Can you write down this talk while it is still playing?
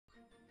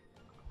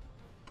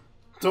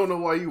Don't know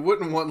why you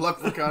wouldn't want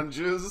leprechaun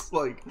jizz.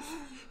 Like,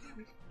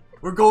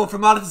 we're going for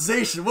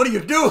monetization. What are you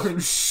doing?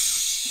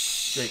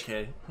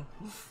 JK.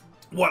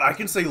 What? I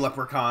can say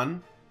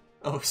leprechaun.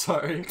 Oh,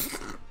 sorry.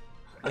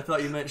 I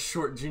thought you meant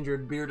short,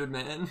 gingered, bearded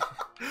man.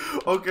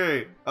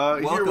 Okay,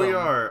 here we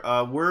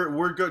are.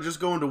 We're just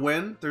going to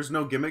win. There's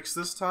no gimmicks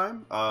this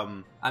time.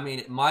 I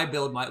mean, my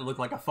build might look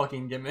like a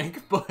fucking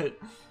gimmick, but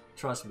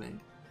trust me,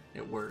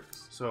 it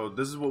works. So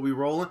this is what we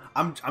roll in.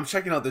 I'm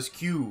checking out this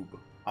cube.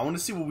 I want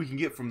to see what we can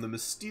get from the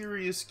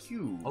mysterious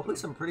cube. Hopefully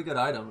some pretty good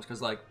items,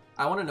 because, like,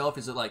 I want to know if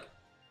is it, like,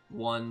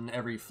 one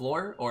every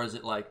floor, or is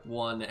it, like,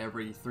 one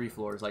every 3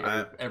 floors, like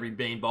every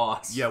Bane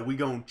boss? Yeah, we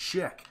gon'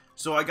 check.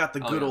 So I got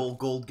the good old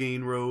gold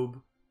gain robe.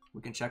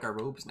 We can check our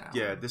robes now.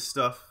 Yeah, this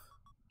stuff.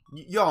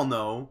 Y'all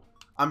know.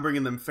 I'm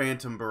bringing them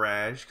Phantom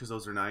Barrage, because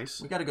those are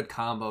nice. We got a good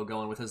combo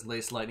going with his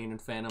Lace Lightning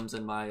and Phantoms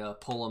and my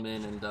pull them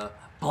in and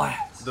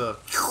blast. The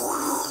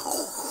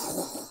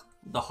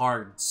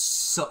hard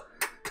suck.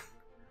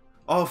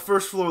 Oh,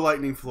 first floor,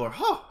 lightning floor.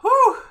 Huh.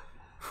 Whew.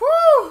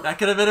 Whew. That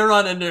could have been a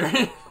run ender.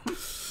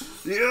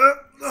 Yeah.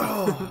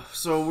 Oh,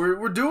 so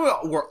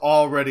we're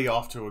already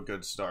off to a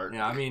good start.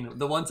 Yeah, I mean,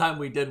 the one time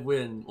we did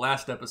win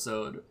last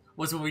episode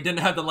was when we didn't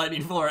have the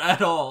lightning floor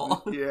at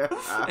all. Yeah.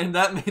 And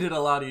that made it a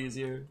lot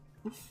easier.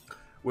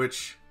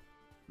 Which,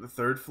 the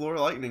 3rd floor,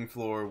 lightning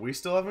floor, we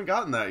still haven't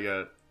gotten that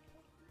yet.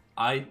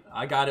 I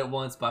got it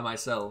once by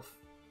myself,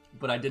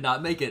 but I did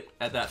not make it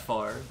at that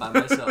far by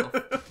myself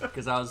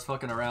because I was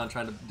fucking around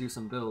trying to do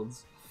some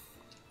builds.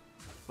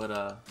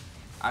 But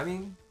I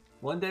mean,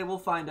 one day we'll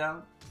find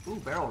out. Ooh,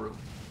 barrel room.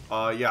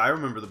 Yeah, I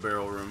remember the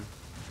barrel room.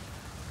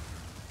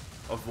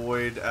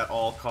 Avoid at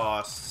all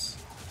costs.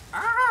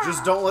 Ah!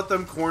 Just don't let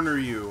them corner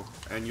you,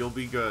 and you'll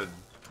be good.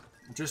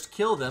 Just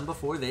kill them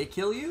before they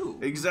kill you.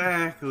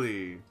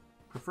 Exactly.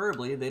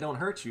 Preferably, they don't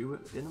hurt you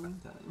in the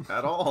meantime.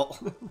 At all.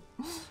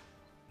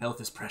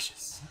 Health is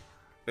precious.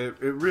 It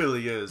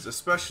really is,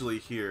 especially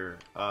here.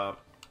 I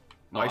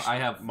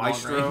have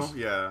Maestro.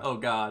 Yeah. Oh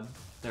god.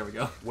 There we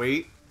go.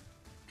 Wait.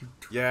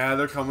 Yeah,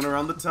 they're coming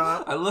around the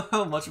top. I love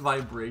how much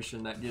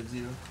vibration that gives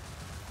you.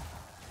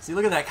 See,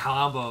 look at that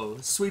combo.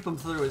 Sweep him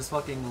through his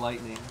fucking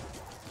lightning.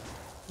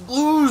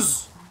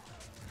 Blues!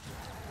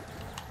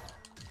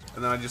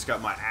 And then I just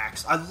got my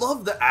axe. I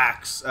love the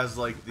axe as,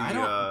 like, the, I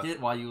don't get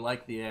why you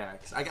like the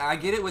axe. I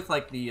get it with,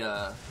 like,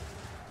 the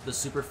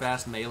super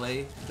fast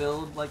melee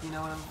build, like, you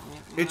know what I'm...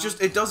 You know?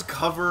 It does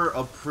cover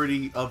a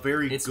very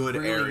good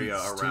really area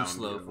around It's too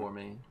slow for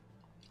me.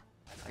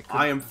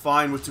 I am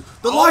fine with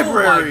the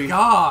library! Oh my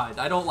god!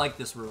 I don't like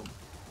this room.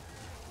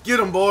 Get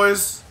him,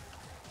 boys!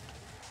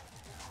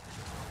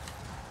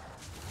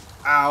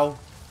 Ow.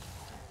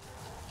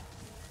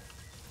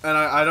 And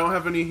I don't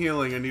have any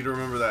healing, I need to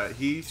remember that.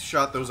 He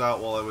shot those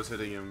out while I was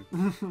hitting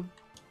him.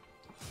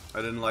 I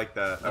didn't like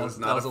that. I was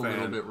not a fan. That was a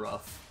little bit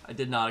rough. I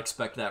did not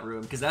expect that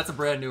room, because that's a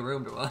brand new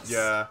room to us.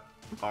 Yeah.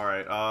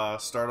 Alright,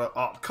 start up.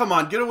 Oh, come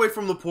on, get away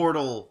from the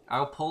portal!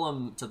 I'll pull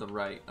him to the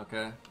right,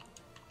 okay?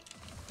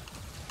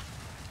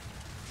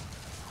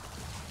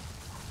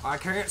 I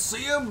can't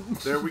see him!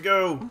 There we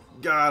go!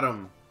 Got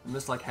him! I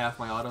missed like half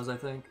my autos, I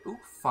think. Ooh,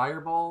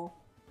 fireball.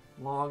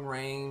 Long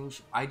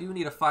range. I do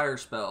need a fire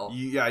spell.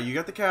 Yeah, you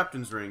got the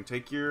captain's ring.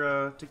 Take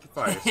your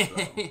fire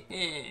spell.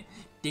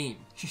 Dean.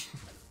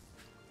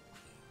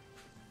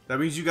 That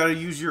means you gotta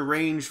use your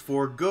range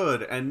for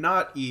good and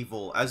not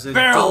evil. As in,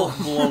 Barrel!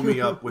 don't blow me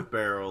up with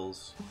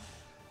barrels.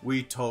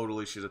 We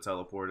totally should have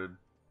teleported.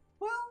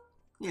 Well,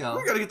 you know.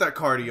 We gotta get that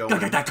cardio.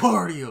 Gotta get that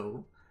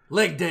cardio!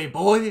 Leg day,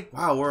 boy!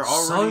 Wow, we're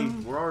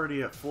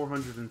already at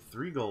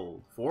 403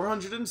 gold.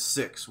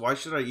 406. Why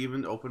should I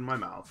even open my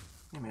mouth?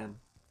 Hey man,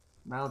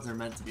 mouths are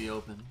meant to be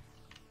open.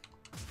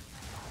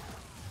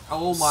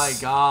 Oh my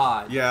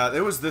god! Yeah,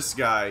 it was this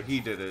guy. He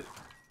did it.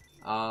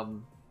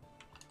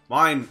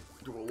 Mine.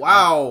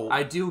 Wow.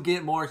 I do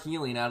get more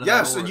healing out of that.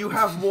 Yes, and you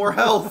have more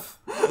health.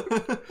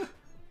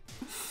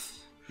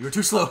 You were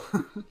too slow.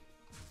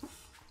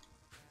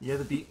 You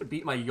had to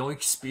beat my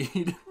yoink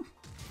speed.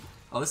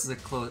 Oh, this is a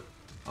close.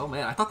 Oh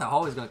man, I thought that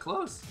hallway was gonna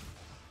close.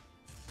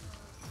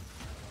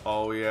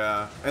 Oh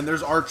yeah, and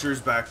there's archers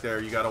back there.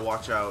 You gotta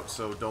watch out,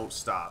 so don't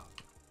stop.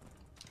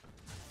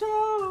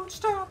 Don't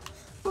stop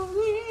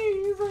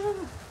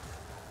believing.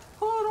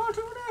 Hold on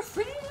to that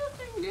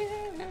feeling,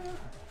 yeah.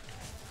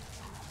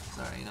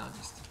 Sorry, you know,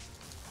 just.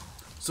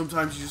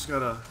 Sometimes you just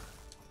gotta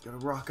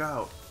rock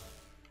out.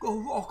 Go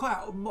rock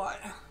out, my.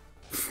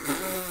 This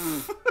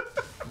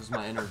is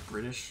my inner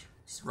British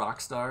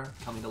rock star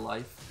coming to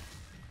life,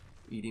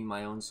 eating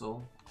my own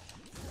soul.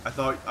 I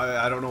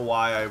don't know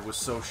why I was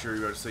so sure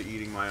you were going to say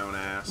eating my own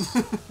ass.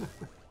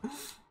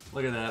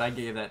 Look at that, I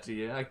gave that to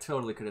you. I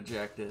totally could have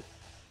jacked it.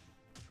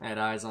 I had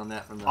eyes on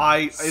that from the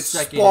it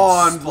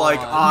spawned like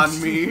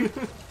on me.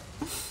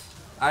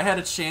 I had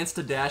a chance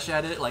to dash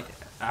at it like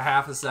a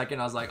half a second.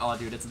 I was like, oh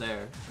dude, it's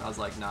there. I was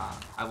like, nah,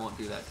 I won't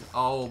do that.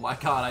 Oh my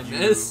god, I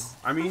missed.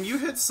 I mean, you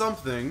hit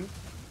something.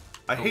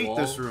 I hate wall?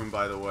 this room,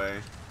 by the way.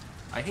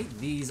 I hate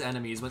these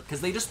enemies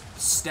because they just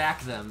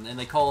stack them and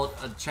they call it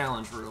a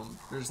challenge room.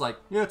 They're just like,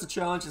 yeah, it's a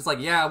challenge. It's like,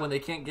 yeah, when they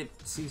can't get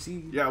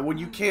CC. Yeah, when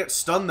you can't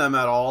stun them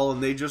at all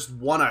and they just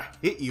want to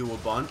hit you a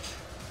bunch.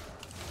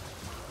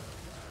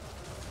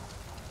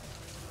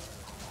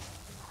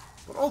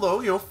 But although,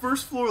 you know,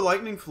 first floor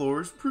lightning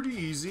floor is pretty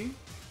easy.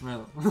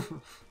 Really?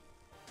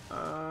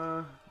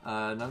 None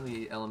of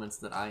the elements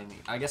that I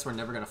need. I guess we're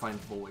never gonna find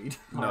Void.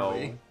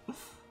 No.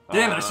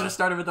 Damn it! I should have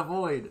started with the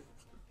Void.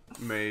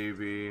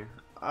 Maybe.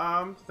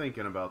 I'm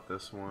thinking about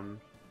this one.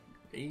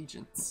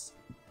 Agents.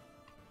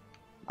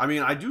 I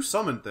mean, I do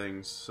summon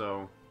things,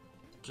 so...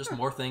 Just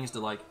more things to,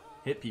 like,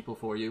 hit people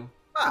for you.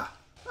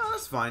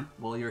 That's fine.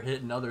 While you're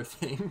hitting other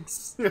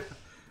things.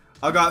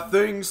 I got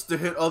things to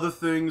hit other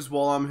things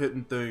while I'm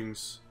hitting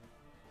things.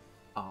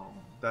 Oh.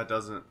 That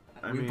doesn't...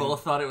 I we mean,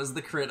 both thought it was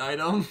the crit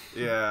item.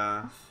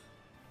 Yeah.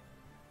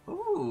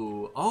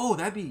 Ooh. Oh,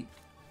 that'd be...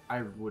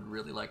 I would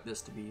really like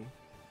this to be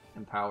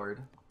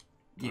empowered.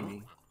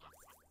 Gimme.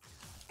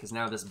 Because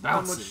now this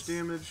bounces. How much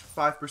damage?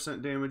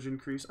 5% damage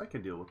increase. I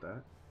can deal with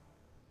that.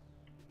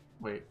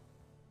 Wait.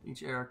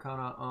 Each air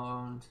arcana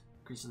owned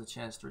increases the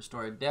chance to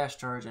restore a dash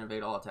charge and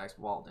evade all attacks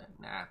while dead.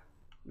 Nah.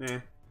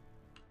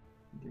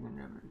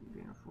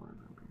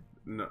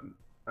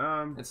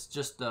 No. It's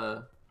just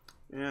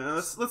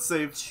Yeah, let's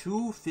save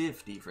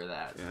 250 for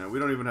that. Yeah, we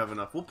don't even have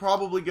enough. We'll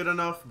probably get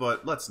enough,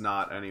 but let's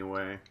not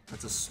anyway.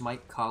 That's a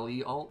Smite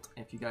Kali ult,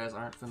 if you guys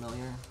aren't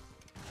familiar.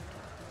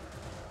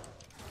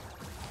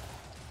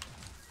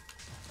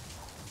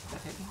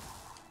 That hit me?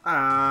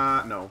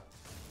 No.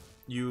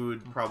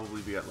 You'd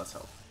probably be at less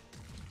health.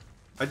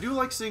 I do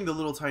like seeing the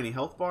little tiny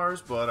health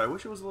bars, but I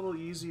wish it was a little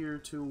easier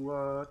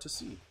to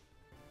see.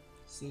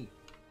 See.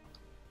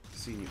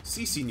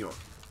 See, senor.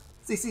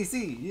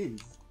 See,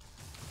 yes.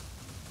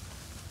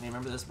 Hey,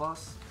 remember this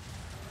boss?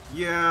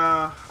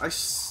 Yeah, I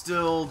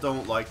still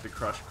don't like the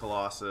Crushed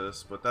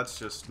Colossus, but that's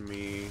just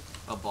me.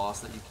 A boss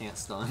that you can't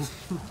stun.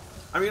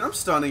 I mean, I'm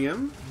stunning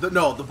him.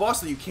 No, the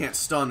boss that you can't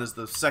stun is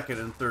the second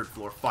and third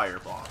floor fire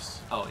boss.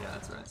 Oh yeah,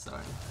 that's right.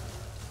 Sorry.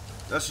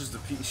 That's just a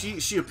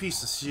piece. She a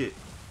piece of shit.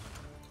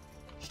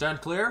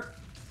 Stand clear.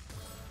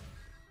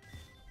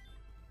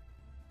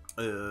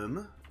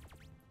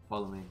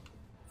 Follow me.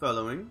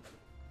 Following.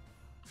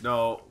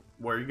 No,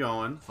 where are you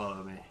going?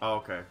 Follow me. Oh,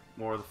 okay.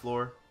 More of the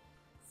floor.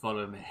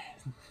 Follow me.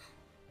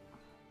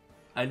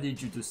 I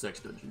need you to sex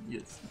dungeon.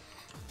 Yes.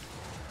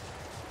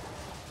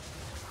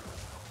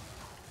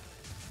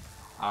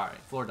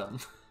 Alright, floor done.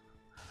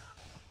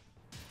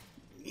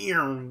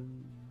 You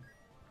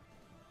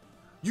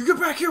get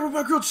back here with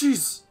my grilled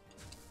cheese!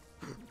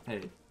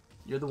 Hey,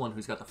 you're the one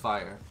who's got the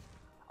fire.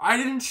 I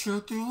didn't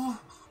shoot you!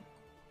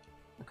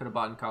 I could have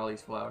bought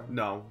Kali's flower.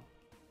 No.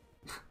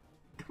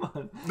 Come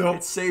on. Nope.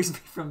 It saves me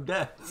from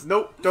death.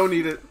 Nope, don't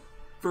need it.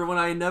 For when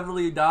I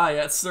inevitably die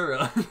at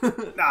Sura.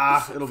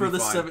 Nah, it'll be For the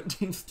fine.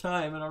 17th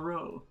time in a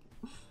row.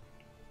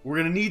 We're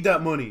gonna need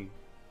that money.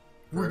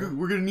 We're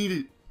gonna need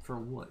it. For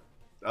what?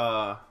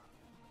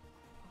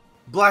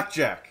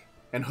 Blackjack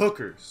and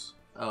hookers.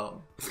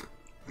 Oh.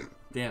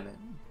 Damn it.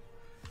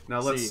 Now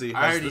let's see.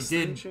 I Has already this thing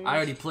did. changed? I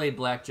already played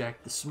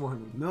blackjack this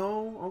morning.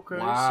 No? Okay.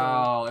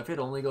 Wow. If it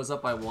only goes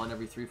up by 1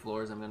 every 3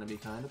 floors, I'm gonna be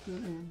kind of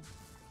pissed.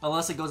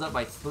 Unless it goes up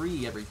by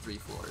 3 every 3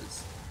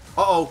 floors.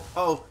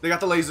 Uh-oh. They got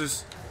the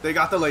lasers. They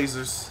got the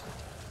lasers.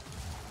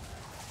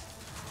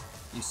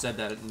 You said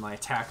that in my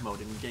attack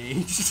mode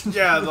engaged.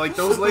 Yeah, like,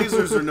 those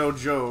lasers are no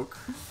joke.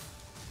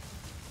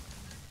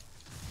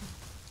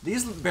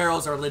 These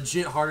barrels are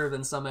legit harder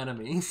than some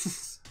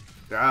enemies.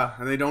 Yeah,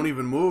 and they don't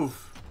even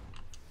move.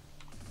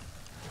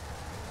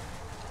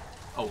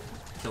 Oh,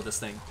 kill this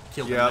thing.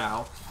 Kill Yep. them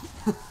now.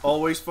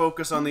 Always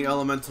focus on the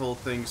elemental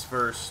things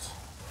first.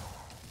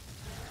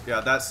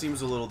 Yeah, that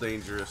seems a little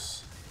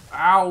dangerous.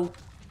 Ow!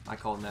 I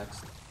call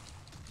next.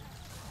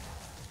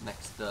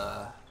 Next,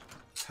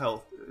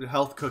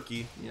 Health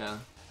cookie. yeah.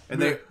 And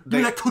Give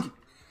me that cookie!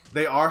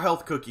 they are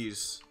health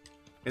cookies.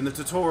 In the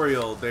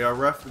tutorial, they are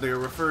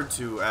referred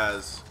to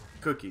as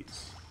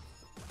cookies.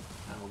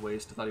 Oh,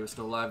 waste. I thought he was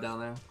still alive down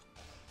there.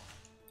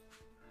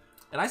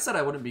 And I said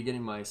I wouldn't be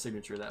getting my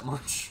signature that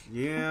much.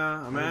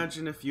 Yeah,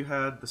 imagine if you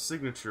had the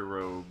signature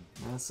robe.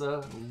 That's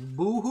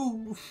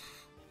boo-hoo.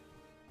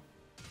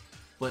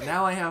 But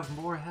now I have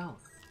more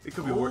health. It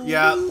could be worse.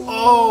 Yeah.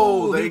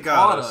 Oh, they got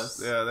caught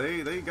us. Yeah,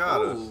 they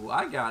got us. Oh,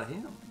 I got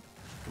him.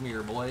 Come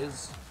here,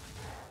 boys.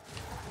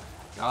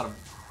 Got him.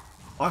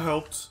 I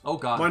helped. Oh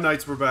god. My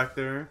knights were back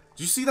there.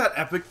 Did you see that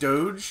epic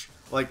doge?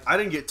 Like, I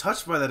didn't get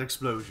touched by that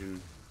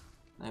explosion.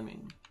 I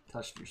mean,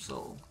 touched your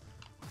soul.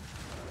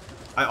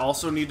 I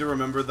also need to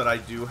remember that I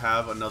do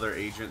have another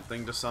agent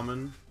thing to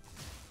summon.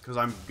 Because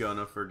I'm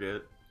gonna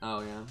forget.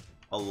 Oh, yeah.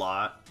 A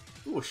lot.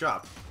 Ooh, a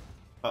shop.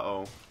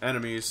 Uh-oh.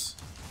 Enemies.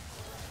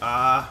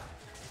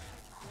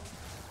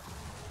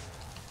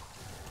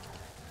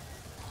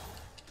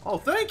 Oh,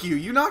 thank you!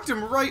 You knocked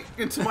him right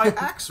into my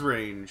axe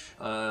range.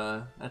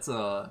 That's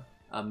a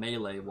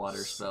melee water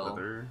spell.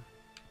 Slither.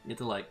 You have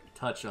to, like,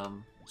 touch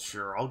them.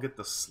 Sure, I'll get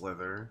the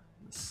slither.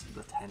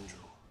 The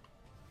tendril.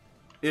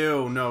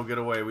 Ew, no, get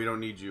away. We don't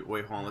need you.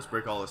 Wait, hold on. Let's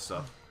break all this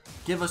stuff.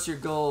 Give us your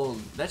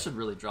gold. That should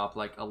really drop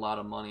like a lot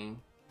of money,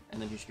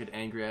 and then you should get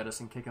angry at us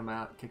and kick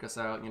us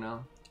out. You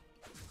know.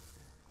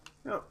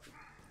 Yep.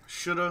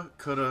 Shoulda,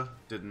 coulda,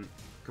 didn't.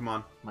 Come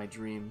on. My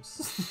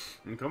dreams.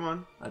 Come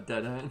on. A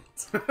dead end.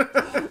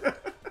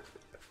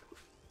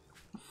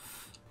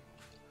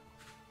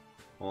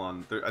 Hold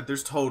on.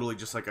 There's totally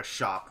just like a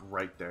shop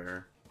right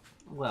there.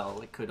 Well,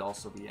 it could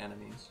also be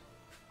enemies.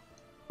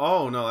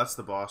 Oh, no, that's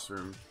the boss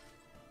room.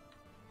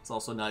 It's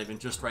also not even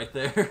just right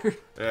there.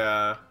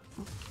 Yeah.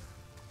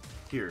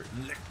 Here,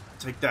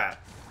 take that.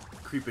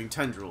 Creeping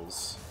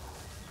tendrils.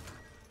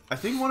 I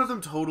think one of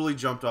them totally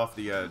jumped off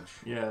the edge.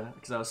 Yeah,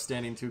 because I was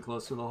standing too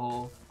close to the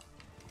hole.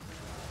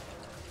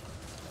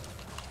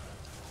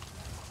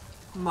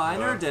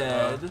 Mine are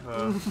dead.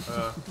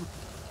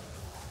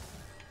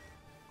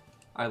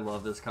 I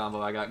love this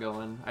combo I got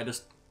going. I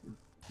just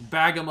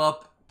bag them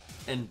up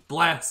and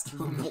blast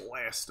them.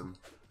 Blast them.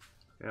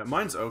 Yeah,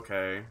 mine's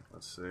okay.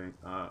 Let's see.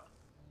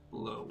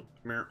 Blue.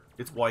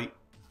 It's white.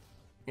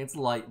 It's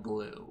light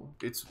blue.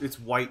 It's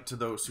white to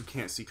those who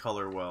can't see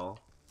color well.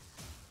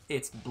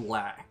 It's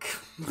black.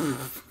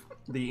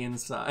 The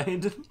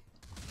inside.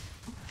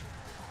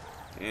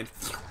 And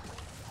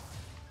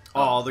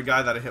oh, the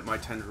guy that I hit my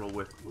tendril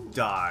with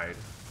died.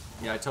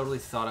 Yeah, I totally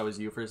thought I was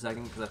you for a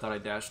second because I thought I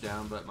dashed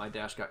down, but my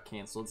dash got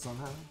canceled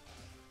somehow.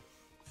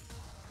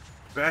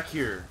 Back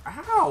here.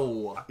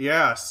 Ow!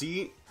 Yeah,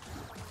 see?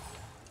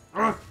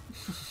 I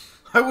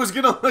was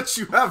gonna let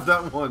you have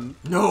that one.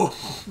 No!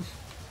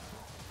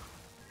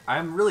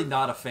 I'm really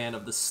not a fan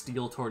of the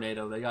steel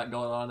tornado they got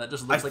going on. That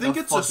just looks like a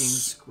fucking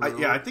screw.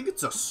 Yeah, I think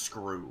it's a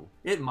screw.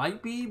 It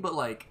might be, but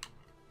like...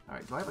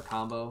 Alright, do I have a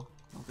combo?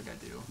 I don't think I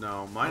do.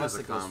 No, mine Unless is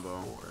a it goes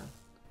combo. 4.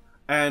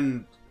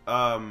 And,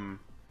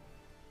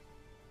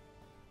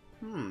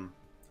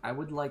 I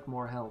would like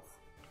more health.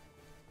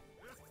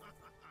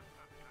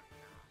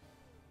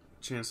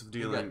 Chance of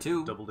dealing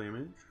double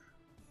damage?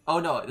 Oh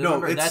no,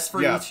 remember, that's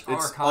for each it's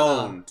arcana.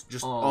 Owned.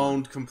 Just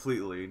owned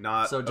completely,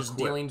 not so just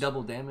equipped. dealing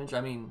double damage?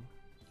 I mean...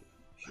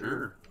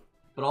 Sure.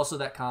 But also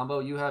that combo,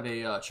 you have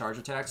a charge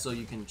attack, so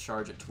you can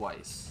charge it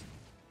twice.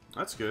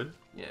 That's good.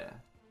 Yeah.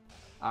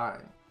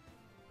 Alright.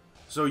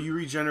 So you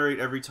regenerate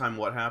every time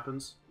what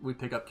happens? We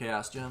pick up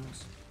Chaos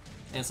Gems.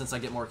 And since I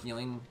get more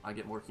healing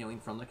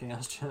from the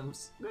Chaos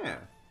Gems. Yeah.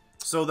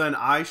 So then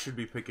I should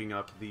be picking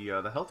up the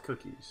health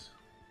cookies.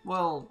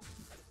 Well,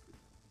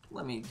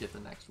 let me get the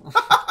next one.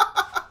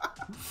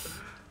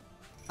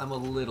 I'm a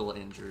little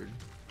injured.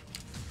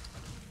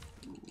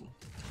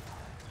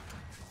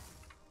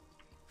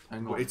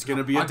 It's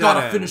gonna be a dead I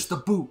gotta end. finish the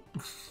boot.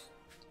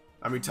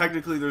 I mean,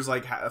 technically, there's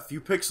like a few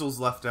pixels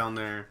left down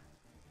there.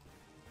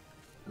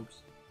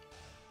 Oops.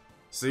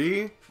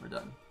 See? We're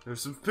done. There's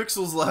some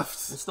pixels left.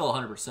 It's still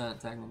 100%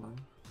 technically.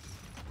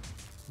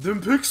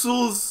 Them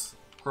pixels.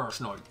 Crash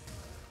Knight.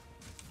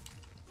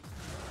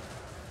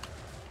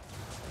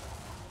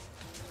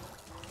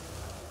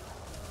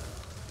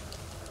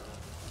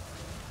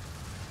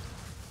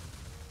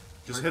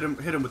 Just hit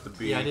him with the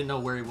B. Yeah, I didn't know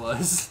where he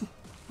was.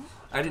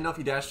 I didn't know if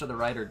he dashed to the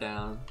right or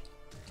down.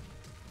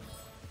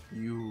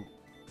 You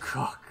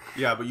cuck.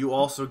 Yeah, but you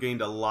also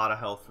gained a lot of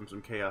health from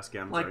some Chaos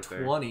Gems like right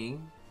there. 20.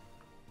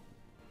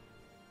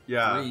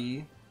 Yeah.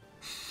 3.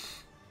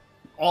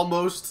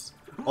 Almost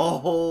a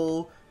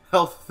whole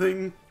health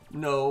thing.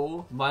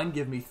 No, mine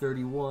give me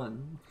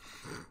 31.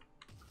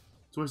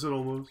 So I said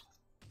almost.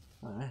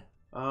 Alright.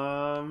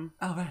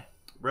 Alright.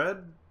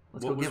 Red?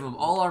 Let's go give them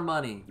all our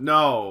money.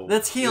 No.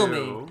 Let's heal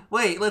me.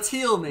 Wait, let's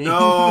heal me.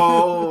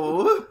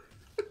 No.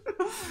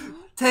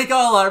 Take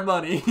all our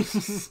money.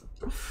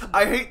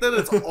 I hate that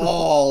it's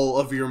all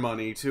of your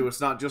money too.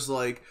 It's not just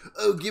like,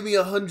 oh, give me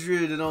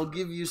 100 and I'll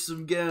give you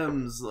some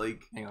gems.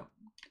 Like, hang on,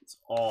 it's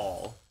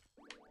all.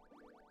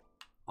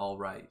 All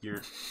right.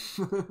 You're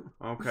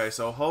okay.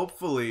 So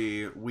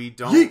hopefully we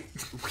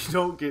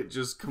don't get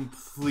just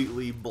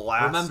completely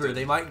blasted. Remember,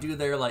 they might do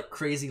their like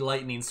crazy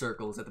lightning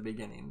circles at the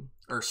beginning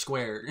or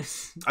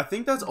squares. I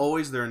think that's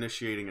always their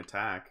initiating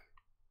attack.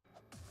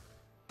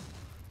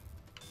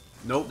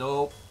 Nope.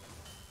 Nope.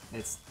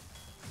 It's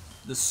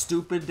the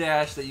stupid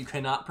dash that you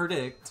cannot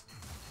predict.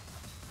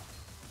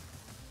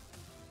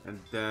 And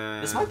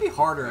then this might be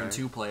harder in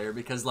 2-player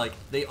because like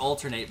they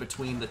alternate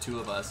between the two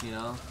of us, you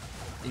know,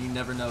 and you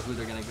never know who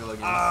they're gonna go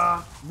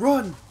against.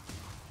 Run!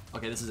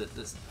 Okay, this is it.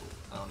 This.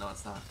 Oh no,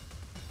 it's not.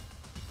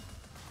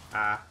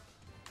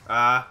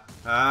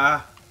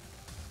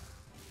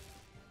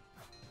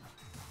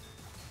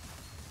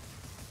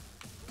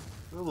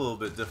 A little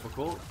bit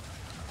difficult.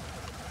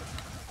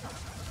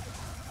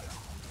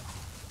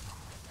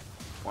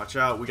 Watch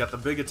out, we got the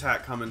big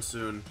attack coming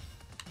soon.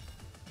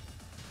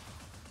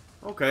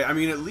 Okay, I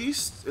mean at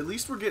least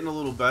we're getting a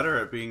little better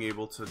at being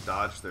able to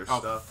dodge their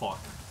stuff. Oh fuck.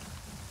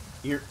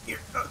 Here.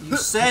 You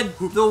said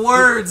the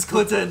words,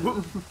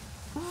 Clinton.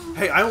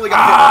 Hey, I only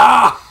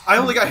got hit. I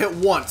only got hit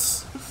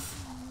once.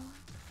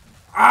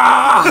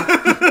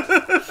 I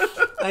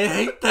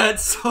hate that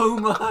so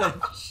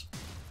much.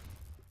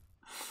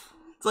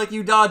 It's like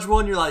you dodge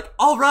one, you're like,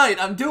 all right,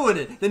 I'm doing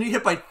it. Then you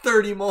hit by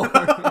 30 more.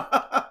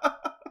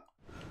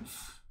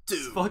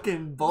 Dude,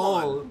 fucking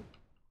ball.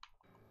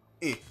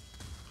 Eh.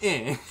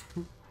 Get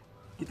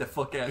the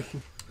fuck out of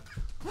here.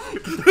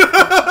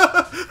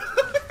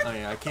 Oh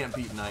yeah, I can't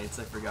beat knights,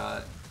 I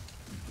forgot.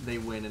 They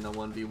win in a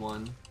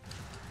 1v1.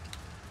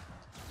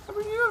 I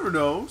mean, you never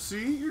know.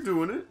 See, you're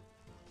doing it.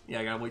 Yeah,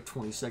 I gotta wait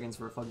 20 seconds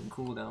for a fucking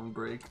cooldown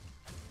break.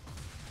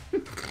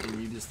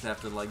 And you just have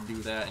to, like, do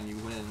that and you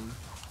win.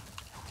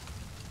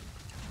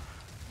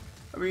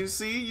 I mean,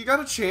 see, you got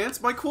a chance.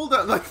 My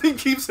cooldown, that thing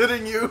keeps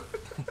hitting you.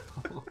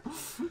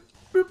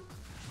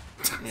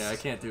 Yeah, I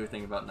can't do a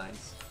thing about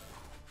knights.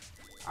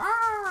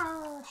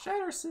 Ah,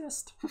 Shatter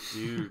Assist.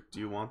 Do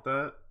you want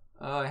that?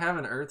 I have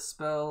an Earth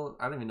spell.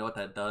 I don't even know what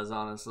that does,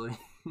 honestly.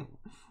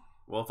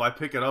 Well, if I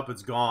pick it up,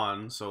 it's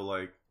gone. So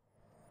like,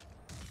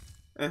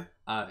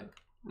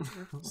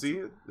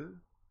 see.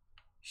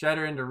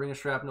 Shatter into Ring of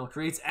Shrapnel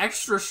creates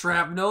extra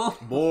shrapnel.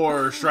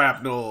 More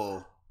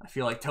shrapnel. I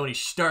feel like Tony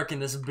Stark in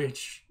this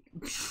bitch.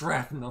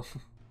 Shrapnel.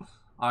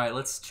 Alright,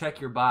 let's check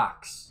your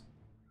box.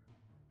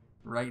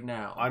 Right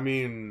now. I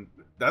mean,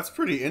 that's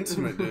pretty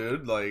intimate,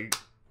 dude. Like,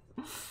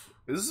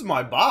 this is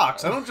my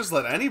box. I don't just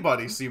let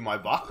anybody see my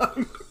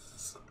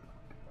box.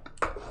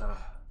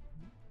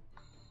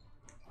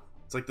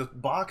 It's like the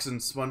box in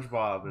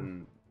SpongeBob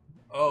and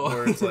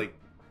where it's like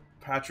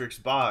Patrick's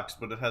box,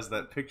 but it has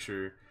that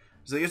picture.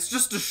 It's like, it's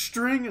just a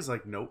string. It's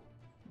like, nope.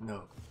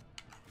 No.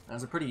 That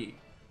was a pretty...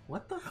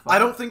 What the fuck? I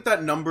don't think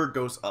that number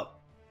goes up.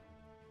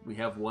 We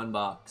have one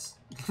box.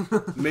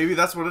 Maybe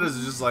that's what it is.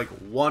 It's just like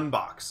one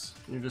box.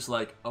 You're just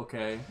like,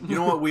 okay. You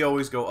know what? We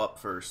always go up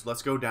first.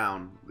 Let's go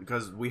down.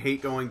 Because we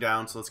hate going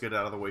down, so let's get it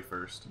out of the way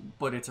first.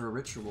 But it's a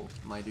ritual,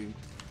 my dude.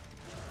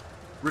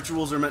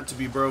 Rituals are meant to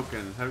be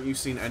broken. Haven't you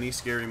seen any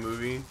scary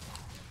movie?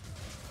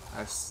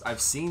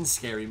 I've seen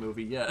Scary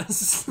Movie,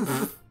 yes.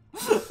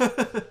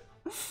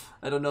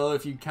 I don't know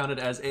if you count it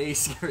as a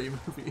scary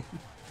movie.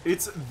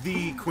 It's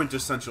the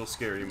quintessential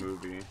scary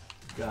movie.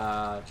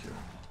 Gotcha.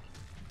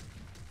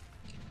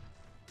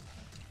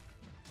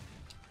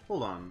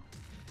 Hold on.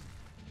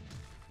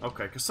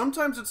 Okay, because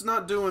sometimes it's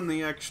not doing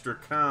the extra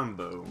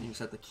combo. You just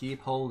have to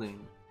keep holding.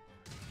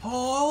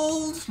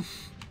 Hold!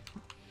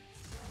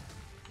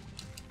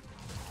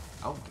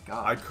 Oh my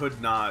god. I could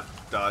not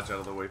dodge out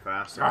of the way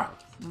fast Ah.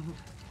 enough.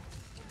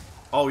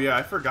 Oh yeah,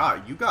 I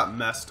forgot. You got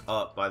messed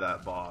up by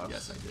that boss.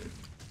 Yes, I did.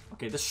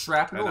 Okay, this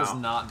shrapnel is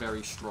not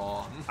very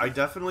strong. I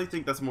definitely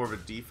think that's more of a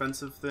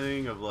defensive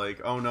thing of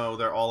like, oh no,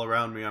 they're all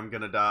around me, I'm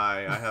gonna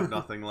die, I have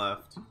nothing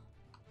left.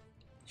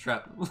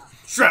 Shrapnel.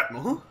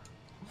 Shrapnel!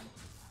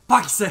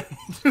 Pakistan!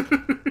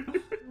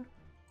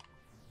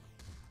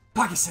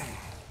 Pakistan!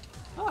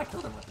 Oh, I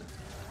killed him with it.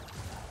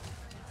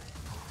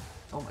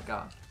 Oh my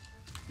god.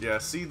 Yeah,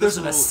 see, there's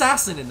an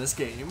assassin in this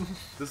game.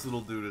 This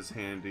little dude is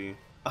handy.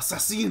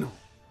 Assassino!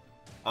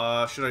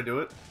 Should I do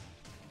it?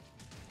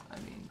 I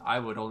mean, I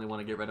would only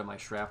want to get rid of my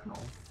shrapnel.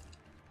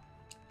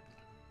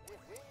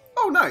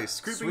 Oh, nice!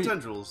 Creeping Sweet.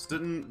 Tendrils.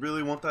 Didn't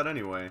really want that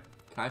anyway.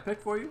 Can I pick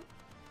for you?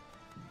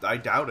 I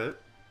doubt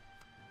it.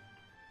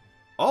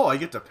 Oh, I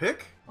get to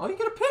pick? Oh, you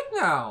get a pick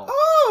now!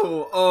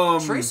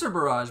 Oh, Tracer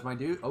Barrage, my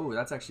dude. Oh,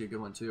 that's actually a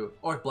good one, too.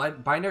 Or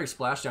Binary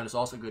Splashdown is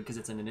also good because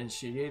it's an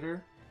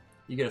initiator.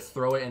 You get to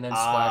throw it and then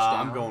splash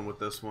down. I'm going with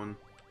this one.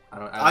 I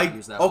don't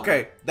use that one.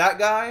 Okay, that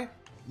guy,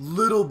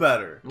 little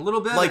better. A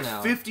little better like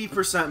now.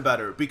 50%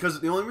 better. Because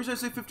the only reason I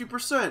say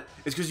 50%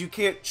 is because you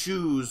can't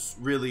choose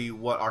really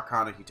what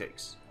Arcana he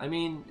takes. I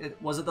mean,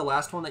 was it the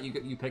last one that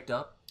you picked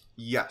up?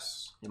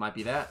 Yes. It might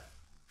be that.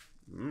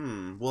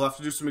 We'll have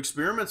to do some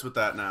experiments with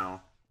that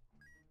now.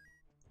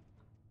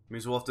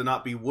 Means we'll have to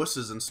not be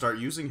wusses and start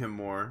using him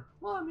more.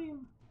 Well, I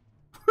mean...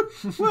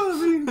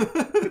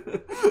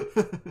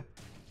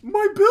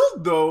 My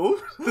build, though!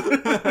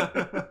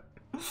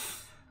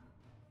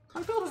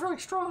 My build is really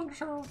strong,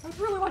 so I'd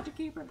really like to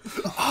keep it.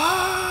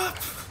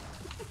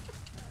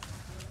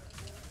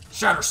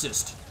 Shatter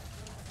Cyst!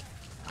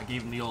 I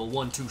gave him the old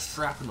 1-2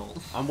 shrapnel.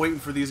 I'm waiting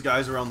for these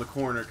guys around the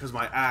corner, because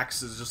my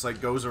axe is just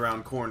like goes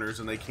around corners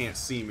and they can't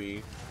see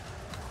me.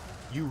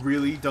 You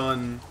really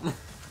done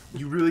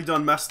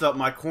messed up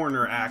my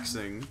corner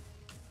axing.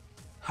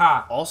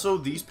 Ha! Also,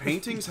 these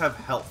paintings have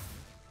health.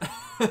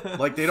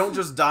 Like, they don't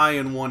just die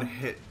in one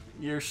hit.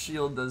 Your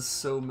shield does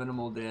so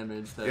minimal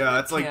damage that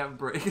it's can't like,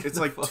 break. It's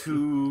like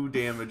 2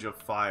 damage of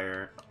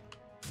fire.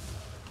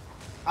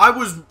 I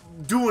was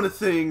doing a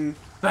thing,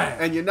 Bang.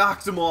 and you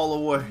knocked them all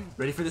away.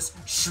 Ready for this?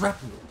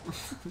 Shrapnel.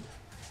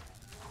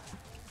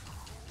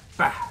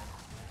 Bah.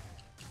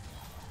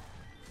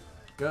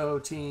 Go,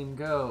 team,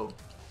 go.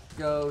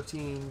 Go,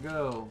 team,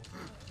 go.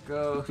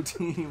 Go,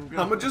 team,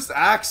 go. I'm gonna just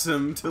axe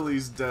him till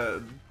he's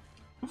dead.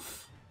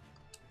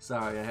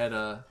 Sorry, I had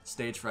a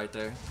stage fright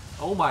there.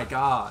 Oh my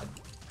god.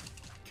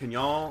 Can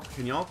y'all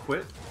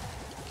quit?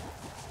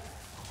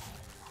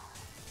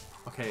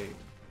 Okay,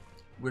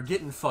 we're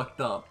getting fucked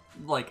up.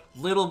 Like,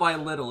 little by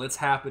little, it's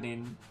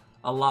happening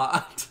a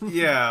lot.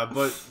 Yeah,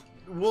 but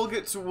we'll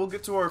get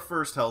to our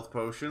first health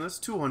potion. That's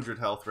 200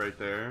 health right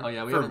there. Oh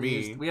yeah, we for haven't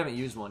me.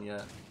 used one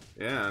yet.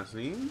 Yeah,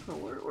 see?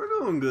 We're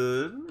doing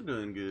good. We're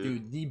doing good.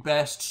 Dude, the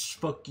best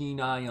fucking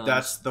ions.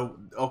 That's the...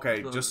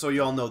 Okay, just so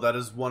y'all know, that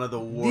is one of the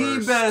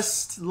worst. The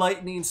best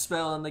lightning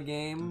spell in the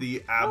game.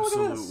 The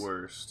absolute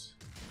worst.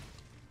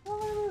 Oh,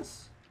 look at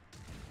this.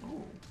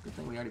 Oh, good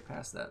thing we already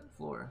passed that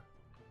floor.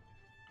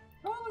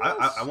 Oh,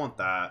 I want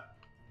that.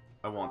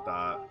 I want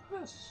that.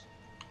 This.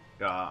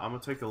 Yeah, I'm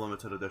gonna take the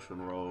limited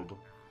edition robe.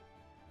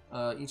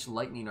 Each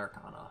lightning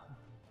arcana.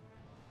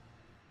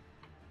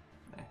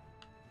 Okay.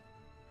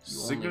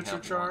 Signature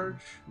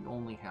charge? You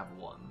only have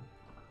one.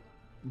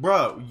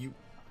 Bro,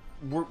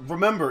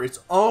 remember, it's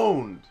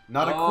owned,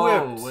 not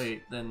equipped. Oh,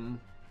 wait, then...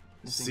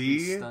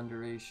 See? Stun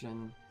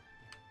duration.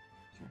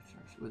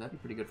 Would that be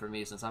pretty good for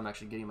me since I'm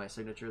actually getting my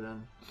signature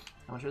then?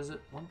 How much is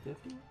it?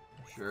 150?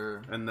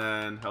 Sure. And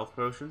then health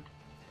potion?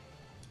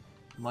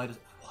 What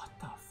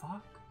the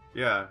fuck?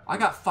 Yeah. I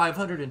got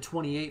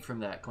 528 from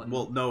that, Clinton.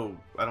 Well, no,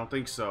 I don't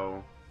think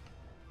so.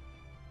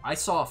 I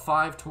saw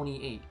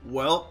 528.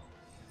 Well,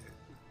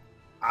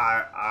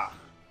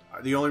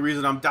 the only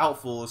reason I'm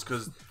doubtful is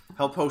because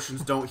health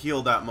potions don't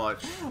heal that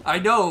much. I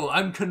know,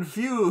 I'm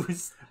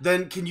confused.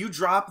 Then can you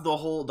drop the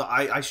whole...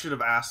 I should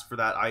have asked for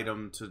that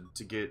item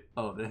to get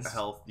this?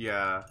 health.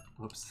 Yeah.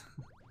 Whoops.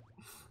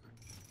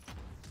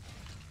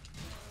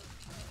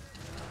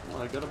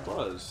 Well, I got a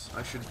buzz.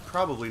 I should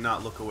probably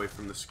not look away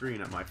from the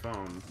screen at my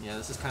phone. Yeah,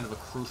 this is kind of a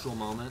crucial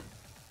moment.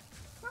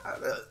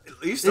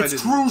 At least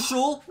it's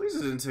crucial! At least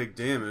I didn't take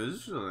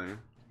damage. I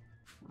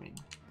mean,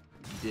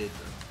 you did,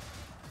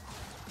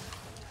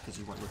 because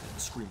you weren't looking at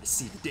the screen to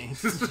see the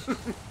damage.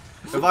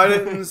 If I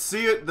didn't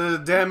see it, the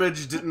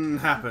damage didn't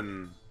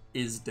happen.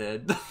 Is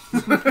dead.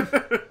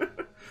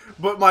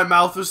 But my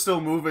mouth is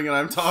still moving and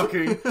I'm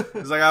talking.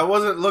 It's like I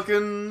wasn't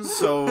looking,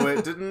 so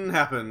it didn't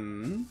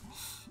happen.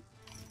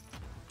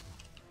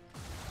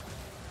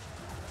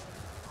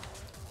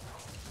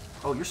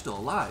 Oh, you're still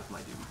alive, my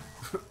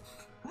dude.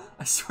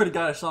 I swear to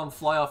God, I saw him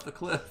fly off the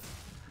cliff.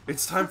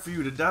 It's time for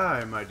you to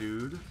die, my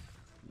dude.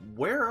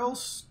 Where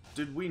else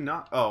did we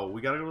not... Oh,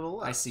 we gotta go to the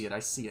left. I see it, I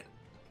see it.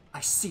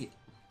 I see it.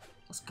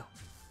 Let's go.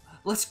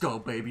 Let's go,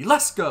 baby.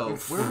 Let's go.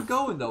 Where are we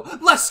going, though?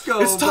 Let's go,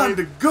 It's time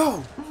baby. to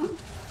go!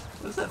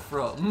 What's that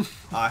from?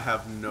 I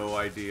have no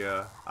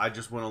idea. I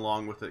just went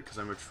along with it because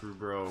I'm a true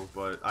bro,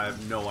 but I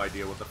have no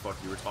idea what the fuck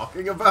you were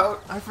talking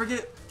about. I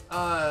forget.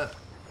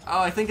 Oh,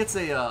 I think it's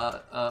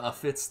a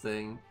Fitz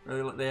thing.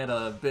 They had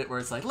a bit where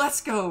it's like, "Let's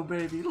go,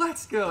 baby,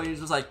 let's go." And he's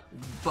just like,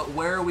 "But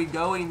where are we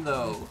going,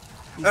 though?"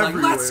 He's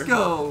Everywhere. like, "Let's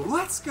go,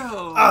 let's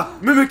go." Ah,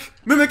 Mimic!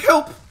 Mimic,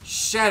 help!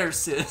 Shatter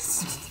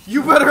cyst.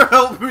 You better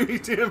help me,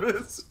 damn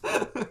it!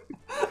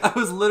 I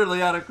was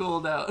literally out of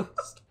cooldown.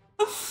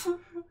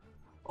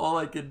 All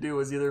I could do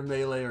was either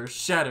melee or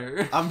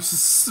shatter. I'm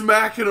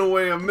smacking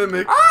away a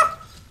Mimic. Ah!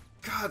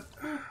 God.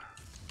 I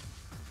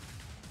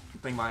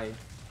think my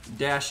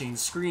dashing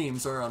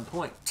screams are on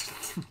point.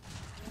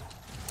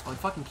 Oh, I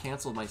fucking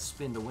canceled my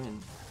spin to win.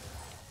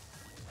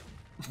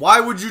 Why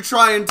would you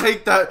try and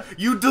take that?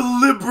 You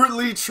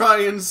deliberately try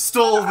and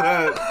stole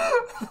that.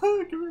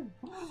 Come here.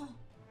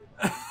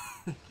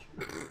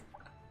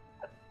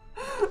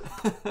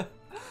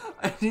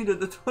 I needed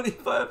the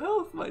 25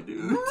 health, my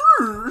dude.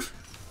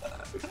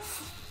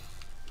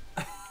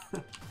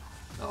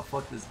 Oh,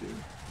 fuck this dude.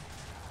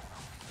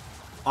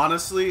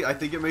 Honestly, I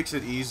think it makes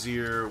it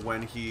easier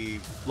when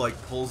he, like,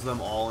 pulls them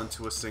all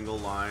into a single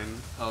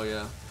line. Oh,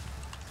 yeah.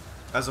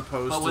 As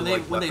opposed but to,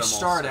 like, when let they them all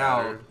start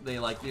scatter. out, they,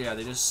 like, yeah,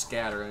 they just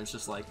scatter, and it's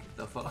just like,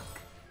 the fuck.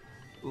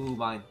 Ooh,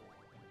 mine.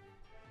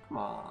 Come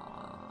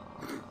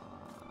on.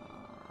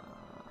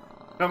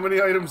 How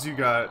many items you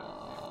got?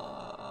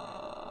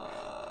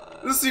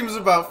 This seems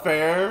about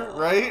fair,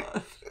 right?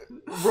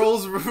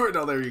 Rolls...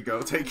 No, there you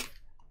go. Take...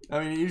 I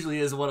mean, it usually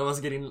is one of us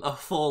getting a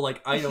full,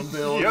 like, item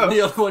build, Yep. and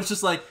the other one's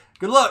just like,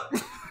 good luck!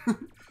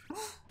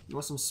 You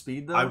want some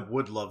speed, though? I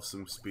would love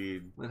some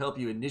speed. Would help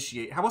you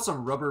initiate. How about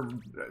some rubber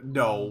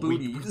No,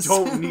 booties? we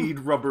don't need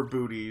rubber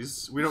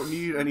booties. We don't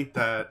need any of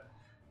that.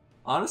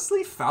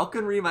 Honestly,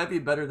 falconry might be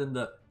better than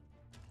the...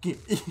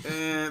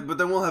 But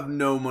then we'll have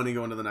no money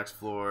going to the next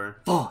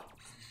floor. Fuck.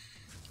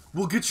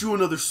 We'll get you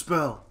another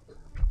spell.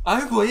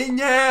 I'm waiting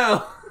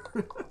now!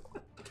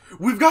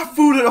 We've got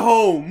food at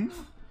home.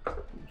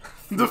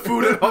 The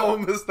food at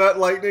home is that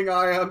lightning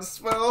ion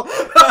spell.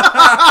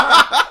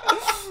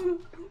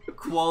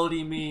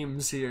 Quality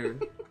memes here.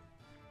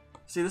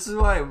 See, this is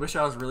why I wish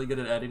I was really good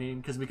at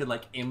editing, because we could,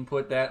 like,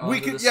 input that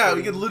onto the screen.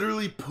 We could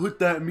literally put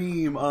that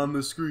meme on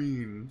the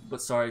screen.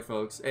 But sorry,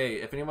 folks.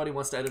 Hey, if anybody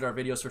wants to edit our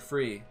videos for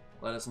free,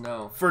 let us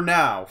know. For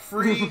now.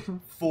 Free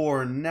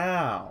for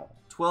now.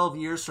 12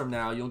 years from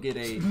now, you'll get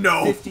a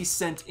No. 50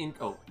 cent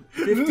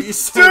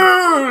increase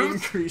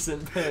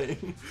in pay.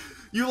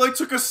 You, like,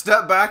 took a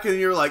step back and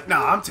you're like,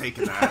 nah, I'm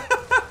taking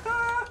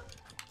that.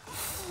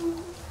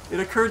 It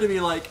occurred to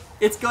me, like,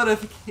 it's gonna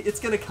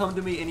come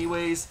to me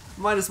anyways.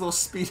 Might as well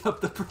speed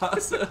up the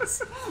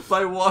process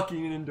by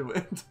walking into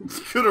it.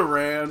 Coulda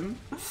ran.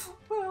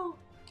 Well,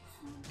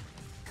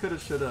 coulda,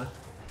 shoulda,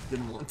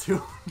 didn't want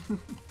to. I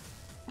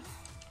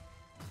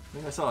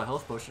think I saw a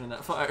health potion in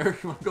that fire.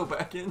 You wanna go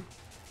back in?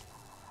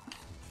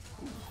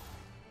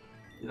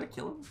 I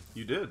kill him?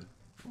 You did.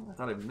 Oh, I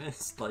thought I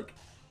missed, like,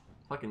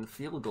 fucking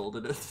field goal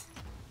did it.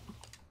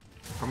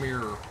 Come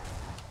here.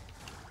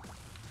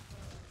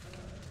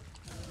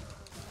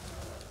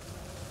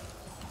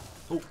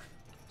 Oh.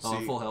 Oh,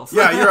 See? full health.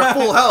 Yeah, you're at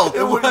full health.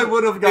 I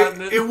would have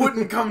gotten it. It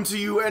wouldn't come to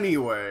you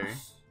anyway.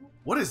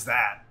 What is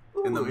that?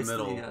 Ooh, in the it's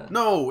middle. The,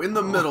 No, in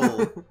the middle.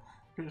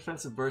 Your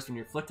defensive burst when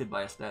you're afflicted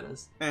by a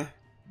status. Eh.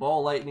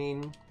 Ball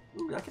lightning.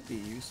 Ooh, that could be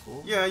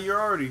useful. Yeah, you're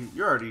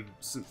already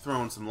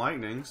throwing some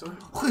lightning, so...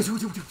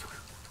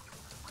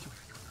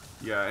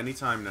 Yeah,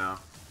 anytime now.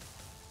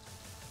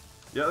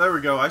 Yeah, there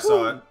we go, I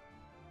saw it.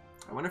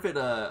 I wonder if it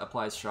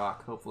applies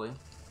shock, hopefully.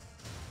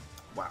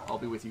 Wow. I'll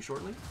be with you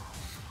shortly.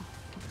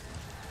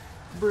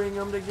 Bring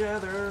them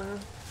together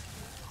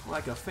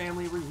like a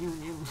family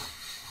reunion.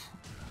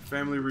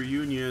 Family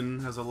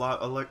reunion has a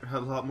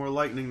lot more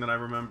lightning than I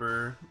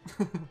remember.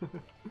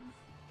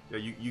 Yeah,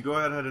 you go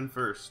ahead in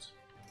first.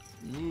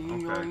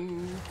 Okay.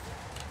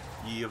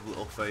 Ye of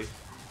little faith.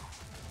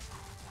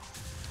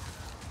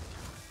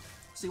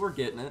 See, we're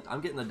getting it.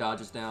 I'm getting the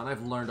dodges down.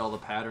 I've learned all the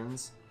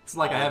patterns. It's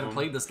like I haven't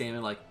played this game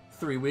in like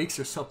 3 weeks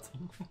or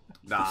something.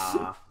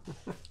 Nah.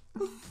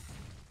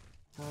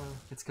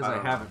 It's because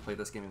I haven't played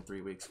this game in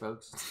 3 weeks,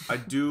 folks. I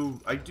do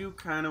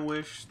kind of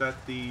wish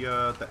that the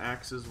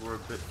axes were a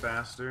bit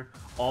faster.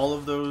 A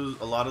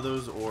lot of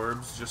those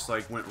orbs just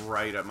like went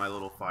right at my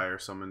little fire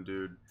summon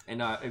dude.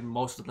 And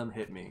most of them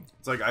hit me.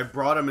 It's like I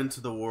brought him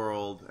into the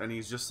world, and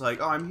he's just like,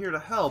 "Oh, I'm here to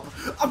help."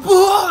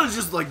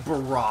 Just like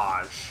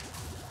barrage.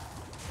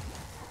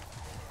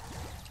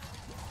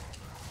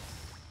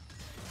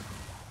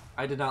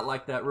 I did not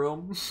like that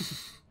room.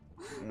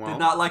 Well, did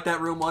not like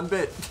that room one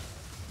bit.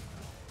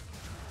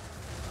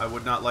 I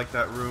would not like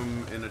that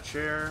room in a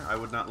chair. I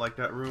would not like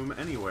that room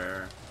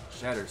anywhere.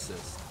 Shatter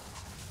Cyst.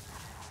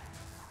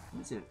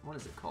 What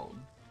is it called?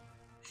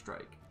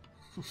 Strike.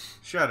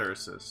 Shatter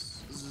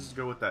Assist. Let's just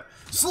go with that.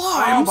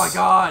 Slimes! Oh my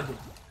god!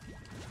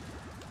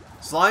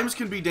 Slimes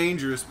can be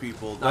dangerous,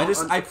 people.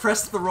 I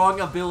pressed the wrong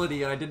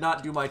ability and I did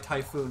not do my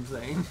Typhoon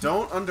thing.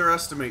 Don't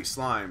underestimate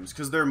slimes,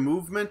 because their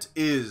movement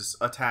is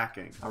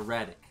attacking.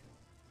 Erratic.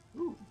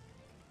 Ooh.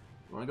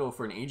 You wanna go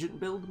for an agent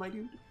build, my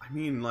dude? I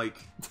mean, like...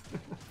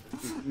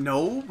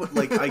 no, but,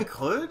 like, I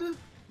could?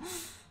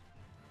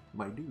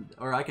 My dude.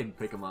 Or I could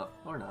pick him up.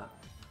 Or not.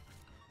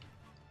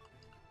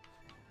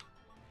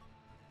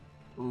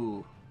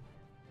 Ooh.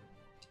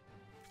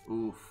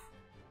 Oof.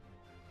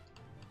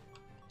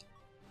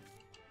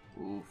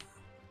 Oof.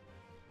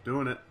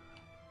 Doing it.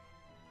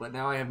 But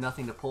now I have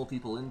nothing to pull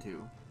people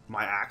into.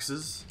 My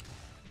axes?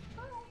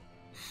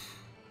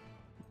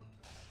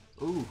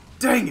 Ooh.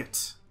 Dang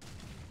it!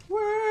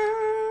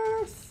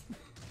 Worth.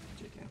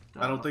 JK.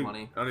 I don't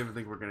even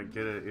think we're gonna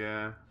get it,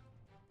 yeah.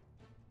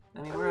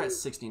 I mean, we're at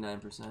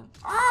 69%.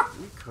 Ah!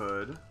 We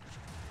could.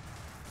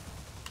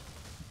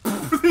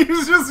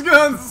 He's just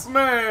gotten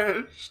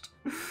smashed!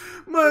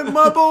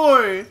 My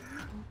boy!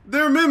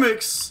 They're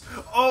mimics!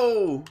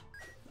 Oh!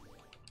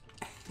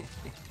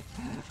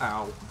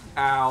 Ow.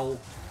 Ow.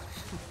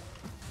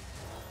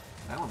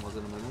 That one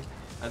wasn't a mimic.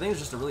 I think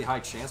it's just a really high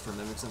chance for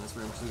mimics in this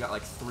room, because we got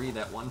like 3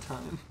 that one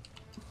time.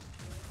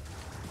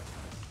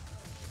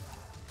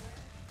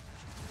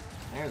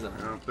 There's a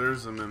mimic. Oh,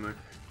 there's a mimic.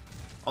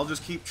 I'll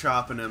just keep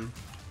chopping him.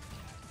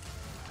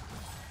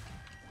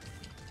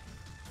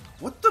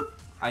 What the?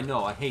 I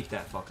know, I hate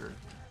that fucker.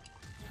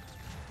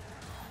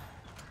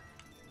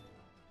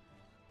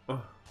 Ugh.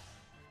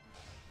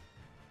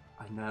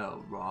 I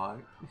know,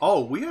 right?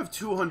 Oh, we have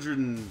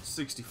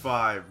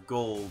 265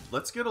 gold.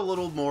 Let's get a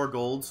little more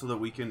gold so that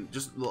we can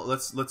just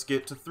let's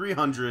get to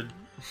 300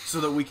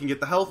 so that we can get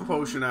the health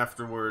potion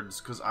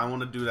afterwards, because I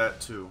want to do that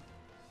too.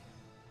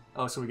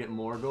 Oh, so we get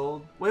more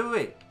gold?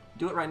 Wait.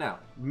 Do it right now.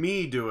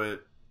 Me do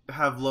it.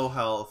 Have low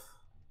health.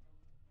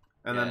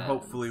 And then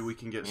hopefully we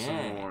can get some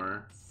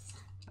more.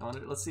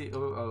 Let's see.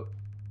 Oh.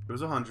 It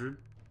was 100.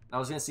 I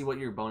was going to see what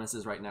your bonus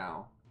is right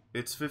now.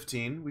 It's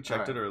 15. We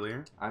checked it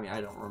earlier. I mean,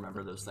 I don't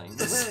remember those things.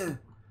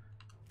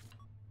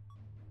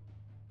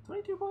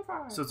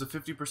 22.5. So it's a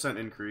 50%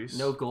 increase.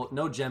 No gold,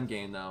 no gem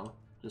gain though.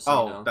 Just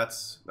so you know.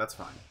 that's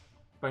fine.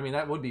 But I mean,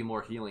 that would be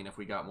more healing if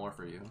we got more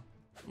for you.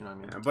 You know what I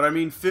mean? Yeah, but I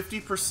mean,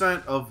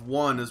 50% of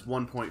 1 is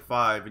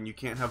 1.5, and you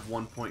can't have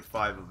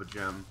 1.5 of a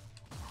gem.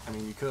 I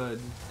mean, you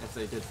could if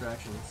they did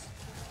fractions.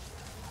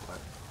 But...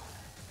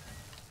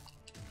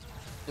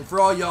 And for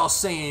all y'all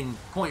saying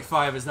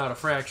 0.5 is not a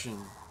fraction,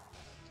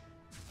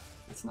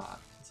 it's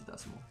not. It's a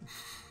decimal.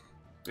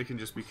 It can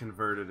just be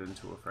converted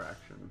into a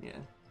fraction. Yeah.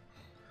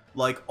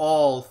 Like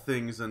all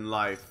things in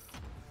life.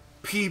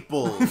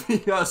 People.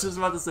 Yeah, I was just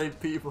about to say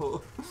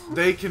people.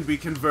 They can be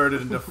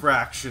converted into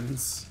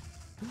fractions.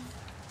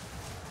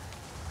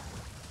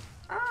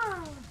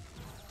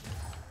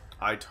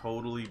 I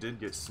totally did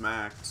get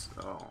smacked.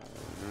 Oh.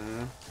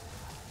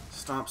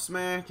 Stop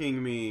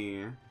smacking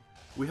me.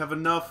 We have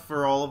enough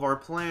for all of our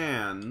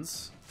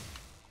plans.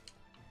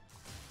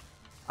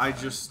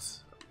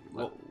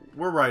 Well,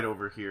 we're right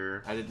over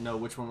here. I didn't know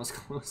which one was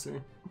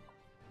closer.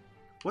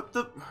 What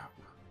the...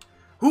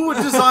 Who would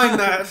design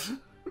that?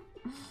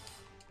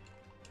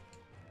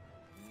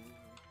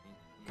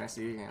 Can I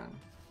see again?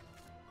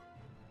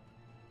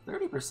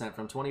 30%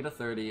 from 20 to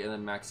 30, and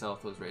then max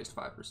health was raised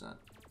 5%.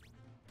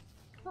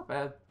 Not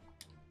bad.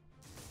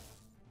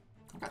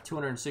 I got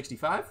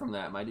 265 from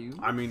that, my dude.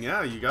 I mean,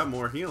 yeah, you got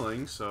more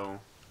healing, so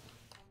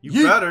you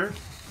Yeet. better.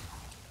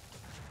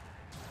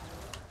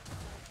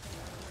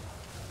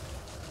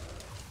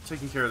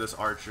 Taking care of this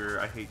archer.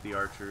 I hate the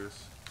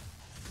archers.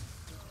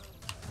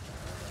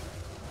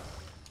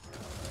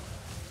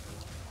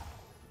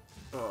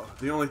 Oh,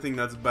 the only thing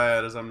that's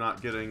bad is I'm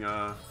not getting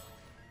Oh,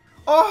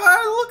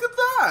 hey, look at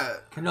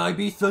that! Can I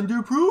be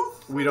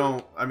thunderproof? We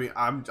don't. I mean,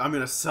 I'm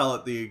gonna sell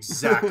it the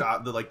exact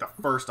the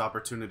first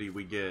opportunity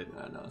we get.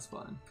 Yeah, no, it's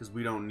fine. Because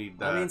we don't need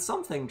that. I mean,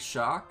 some things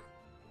shock,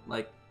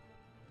 like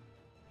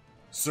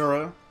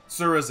Sura.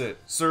 Sura's it.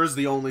 Sura's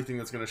the only thing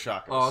that's gonna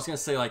shock us. Oh, I was gonna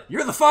say like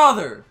you're the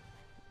father.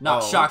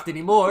 Not shocked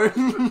anymore.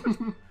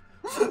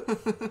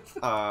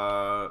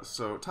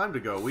 So time to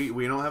go.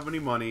 We don't have any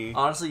money.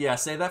 Honestly, yeah,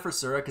 save that for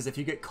Sura, because if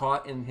you get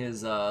caught in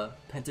his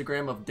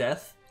pentagram of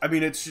death. I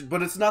mean,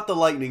 but it's not the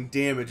lightning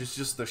damage. It's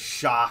just the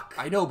shock.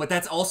 I know, but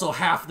that's also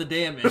half the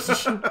damage.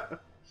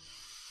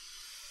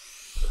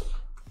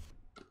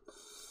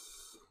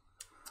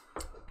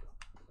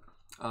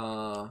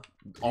 All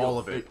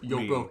of it.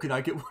 Yo, bro, can I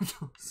get one of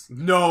those?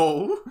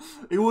 No.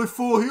 It would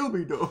full heal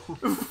me though.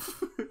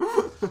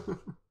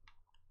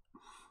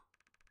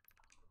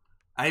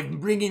 I'm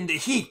bringing the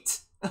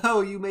heat.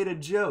 Oh, you made a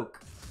joke.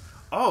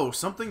 Oh,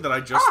 something that I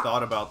just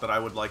thought about that I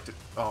would like to...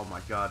 Oh my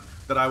god.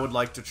 That I would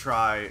like to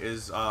try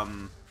is, a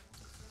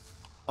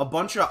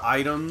bunch of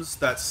items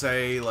that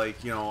say,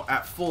 like, you know,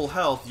 at full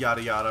health,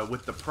 yada yada,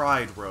 with the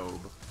pride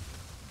robe.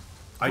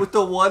 With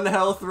the 1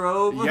 health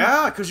robe?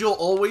 Yeah, because you'll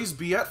always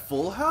be at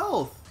full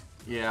health.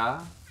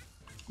 Yeah.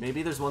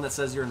 Maybe there's one that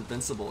says you're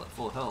invincible at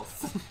full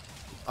health.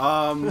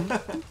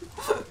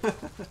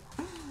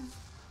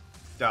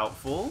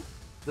 Doubtful.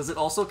 Does it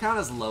also count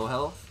as low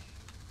health?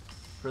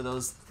 For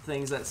those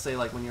things that say,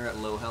 like, when you're at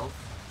low health?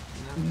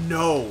 You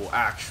know? No,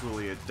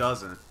 actually, it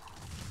doesn't.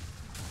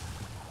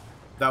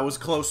 That was a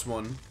close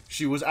one.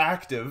 She was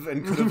active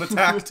and could have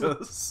attacked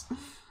us.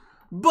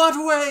 But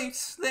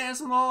wait!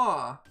 There's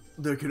more!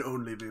 There can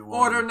only be one.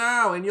 Order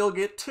now and you'll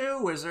get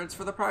 2 wizards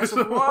for the price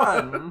of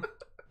 1.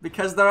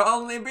 Because there'll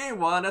only be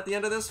 1 at the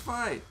end of this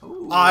fight.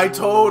 Ooh. I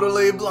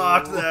totally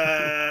blocked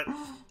that.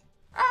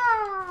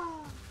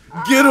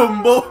 Get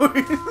 'em,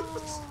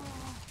 boys!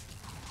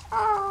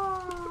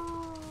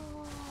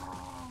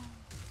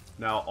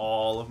 Now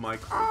all of my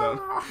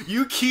cooldown.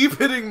 You keep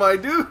hitting my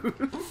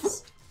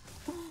dudes!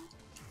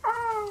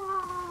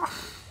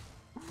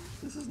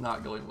 This is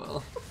not going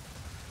well.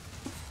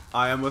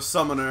 I am a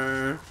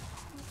summoner.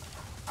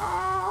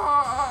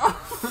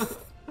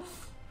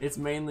 It's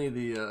mainly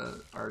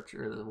the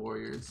archer, the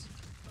warriors.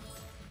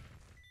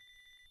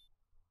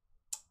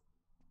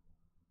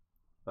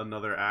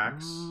 Another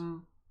axe.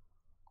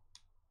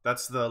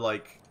 That's the,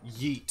 like,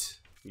 yeet.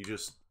 You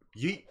just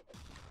yeet.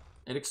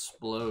 It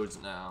explodes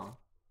now.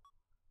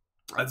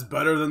 That's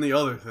better than the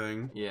other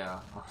thing.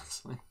 Yeah,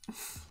 honestly.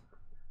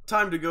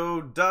 Time to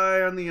go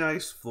die on the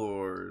ice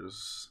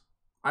floors.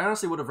 I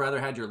honestly would have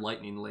rather had your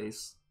lightning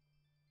lace.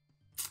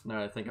 Now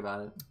that I think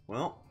about it.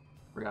 Well.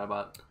 Forgot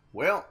about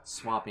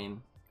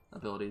swapping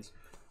abilities.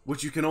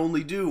 Which you can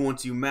only do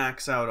once you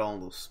max out all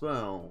the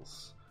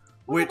spells.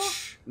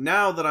 Which,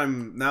 now that I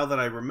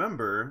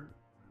remember,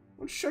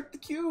 let's check the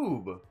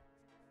cube.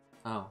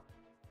 Oh.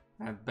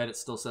 I bet it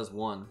still says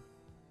 1.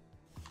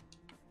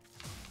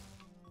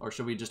 Or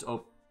should we just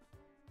open...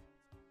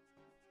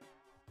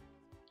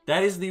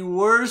 That is the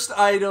worst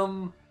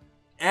item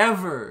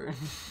ever!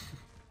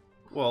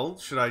 Well,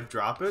 should I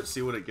drop it,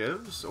 see what it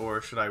gives? Or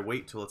should I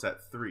wait till it's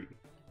at 3?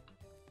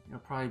 It'll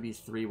probably be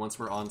 3 once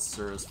we're on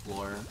Sura's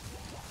floor.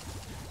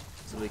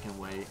 So we can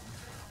wait.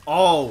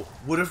 Oh!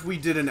 What if we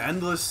did an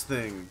endless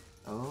thing?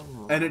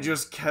 Oh. And it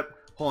just kept...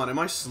 Hold on, am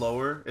I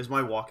slower? Is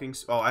my walking...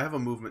 Oh, I have a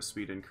movement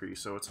speed increase,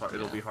 so it's hard.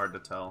 It'll be hard to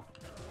tell.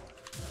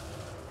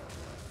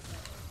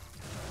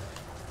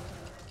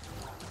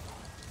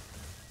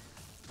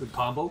 Good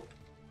combo.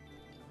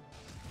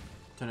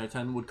 10 out of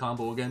 10 would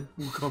combo again.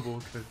 Would combo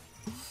again.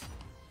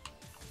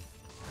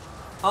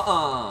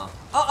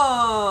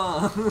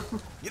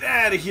 Get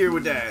out of here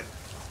with that.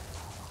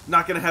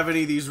 Not gonna have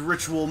any of these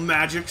ritual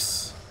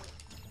magics.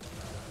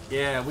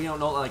 Yeah, we don't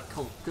know, like...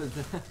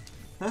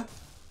 Huh?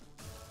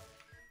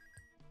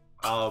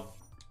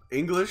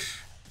 English?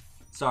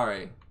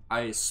 Sorry,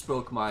 I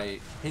spoke my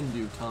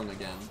Hindu tongue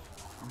again.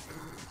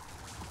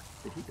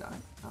 Did he die?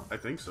 Oh. I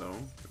think so.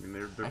 I mean,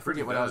 they're I pretty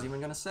forget what dead. I was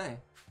even gonna say.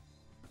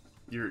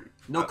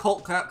 No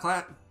cult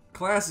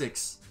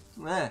classics.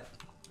 Meh.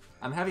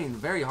 I'm having a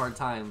very hard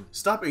time.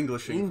 Stop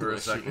Englishing for a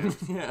second.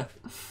 Yeah.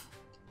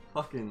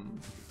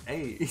 Fucking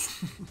A.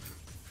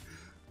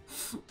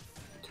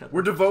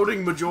 We're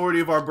devoting majority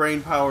of our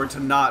brain power to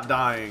not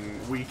dying.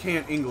 We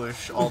can't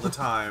English all the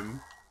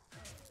time.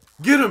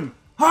 Get him!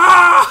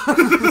 Ah!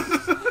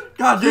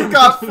 God damn You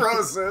got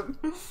frozen.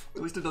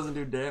 At least it doesn't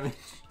do damage.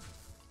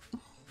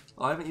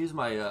 Oh, I haven't used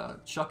my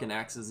chucking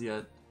axes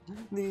yet.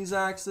 These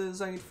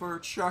axes ain't for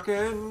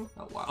chucking.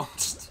 Oh wow.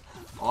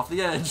 Off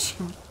the edge.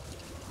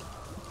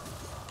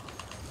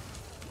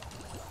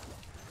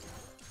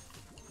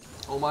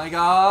 Oh my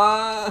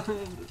god!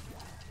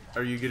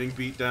 Are you getting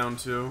beat down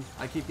too?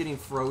 I keep getting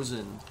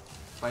frozen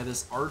by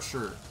this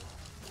archer.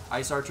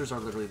 Ice archers are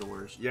literally the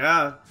worst.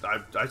 Yeah,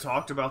 I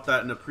talked about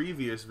that in a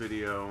previous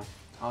video.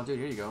 Oh, dude,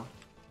 here you go.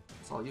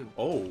 It's all you.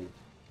 Oh.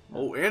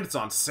 Oh, and it's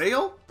on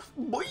sale?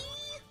 Boy!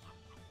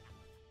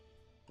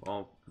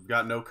 Well, we've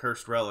got no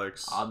cursed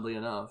relics. Oddly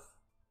enough.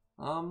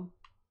 I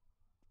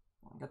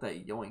got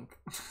that yoink.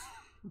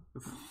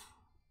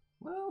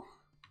 Well.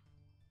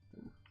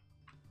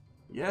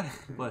 Yeah,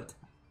 but...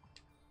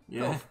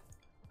 Yeah.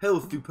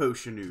 Healthy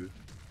potion.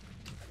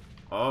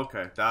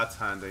 Okay, that's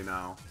handy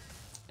now.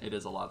 It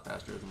is a lot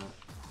faster, isn't it?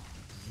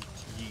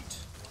 Yeet.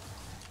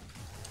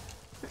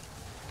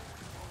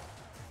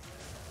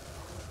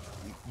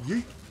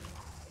 Yeet.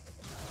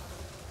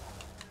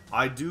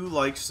 I do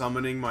like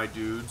summoning my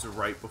dudes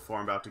right before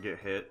I'm about to get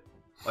hit.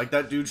 Like,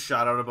 that dude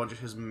shot out a bunch of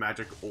his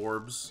magic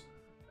orbs,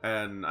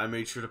 and I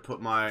made sure to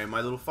put my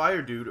little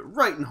fire dude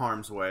right in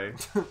harm's way.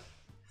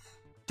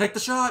 Take the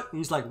shot! And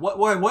he's like, what?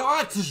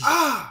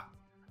 Ah!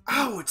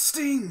 Ow, it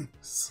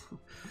stings!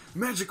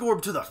 Magic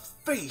orb to the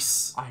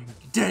face! I'm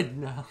dead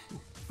now.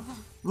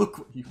 Look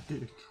what you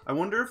did. I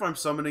wonder if I'm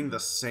summoning the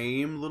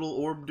same little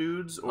orb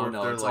dudes, or if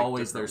they're it's like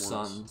always their different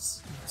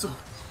ones. sons. So,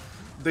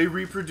 they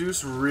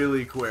reproduce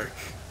really quick.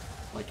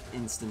 Like,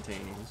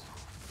 instantaneous.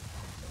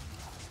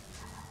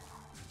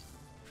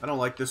 I don't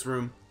like this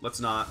room. Let's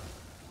not.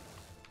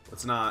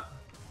 Let's not.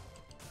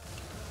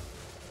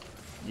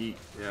 Yeet.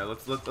 Yeah,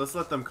 let's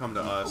let them come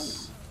to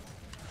us.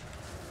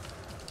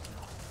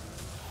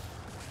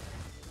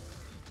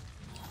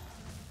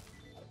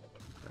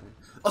 Okay.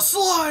 A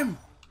slime!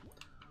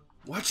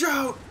 Watch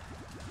out!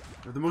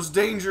 They're the most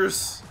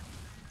dangerous.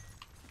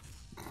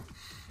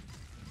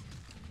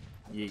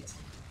 Yeet.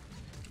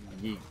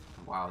 Yeet.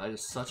 Wow, that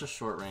is such a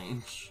short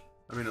range.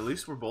 I mean, at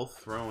least we're both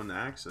throwing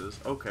axes.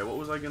 Okay, what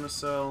was I gonna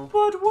sell?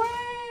 But wait!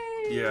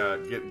 Yeah,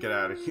 get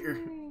out of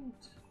here.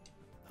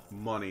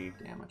 Money.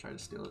 Damn, I tried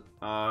to steal it.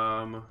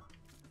 I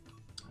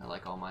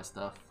like all my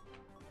stuff.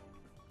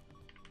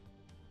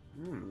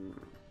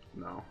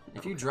 No.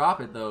 If you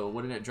drop it, though,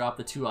 wouldn't it drop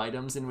the 2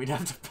 items and we'd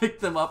have to pick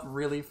them up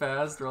really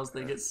fast or else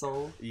they get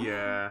sold?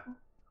 Yeah.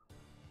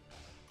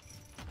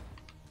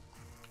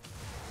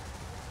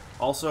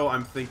 Also,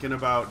 I'm thinking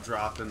about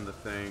dropping the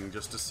thing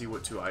just to see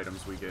what 2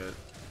 items we get.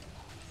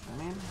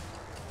 I mean,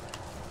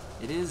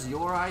 it is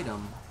your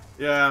item.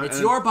 Yeah. It's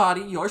your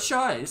body, your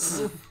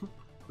choice.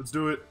 Let's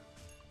do it.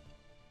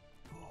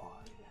 Oh,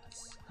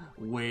 yes.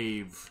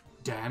 Wave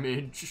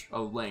damage.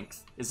 Oh,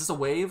 length. Is this a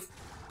wave?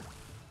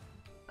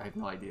 I have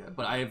no idea,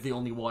 but I have the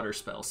only water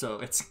spell,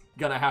 so it's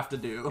gonna have to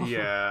do.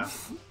 Yeah.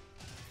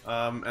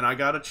 And I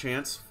got a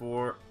chance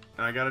for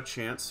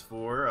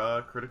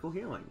critical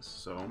healings.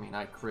 So I mean,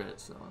 I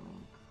crit, so I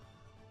mean,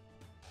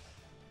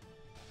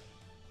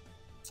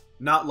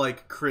 not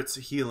like crits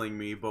healing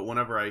me, but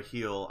whenever I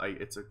heal,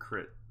 it's a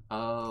crit.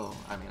 Oh,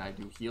 I mean, I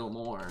do heal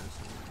more.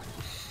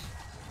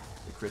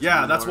 So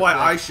yeah, that's why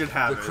I should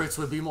have the crits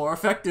would be more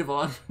effective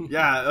on me.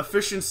 Yeah,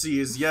 efficiency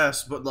is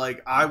yes, but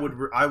like I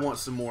want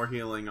some more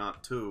healing on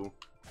too.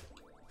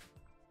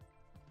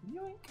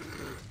 Yoink.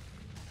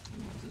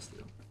 What does this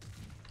do?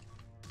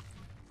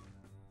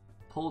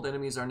 Pulled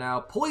enemies are now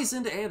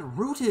poisoned and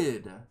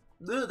rooted.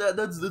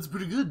 That's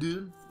pretty good,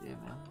 dude. Yeah,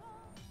 man.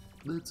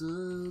 That's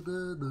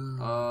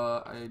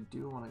I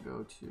do want to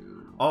go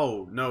to.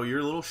 Oh no,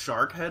 your little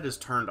shark head is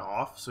turned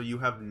off, so you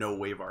have no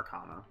wave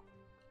arcana.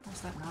 Why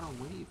is that not a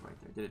wave right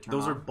there? Did it turn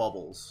Those on? are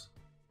bubbles.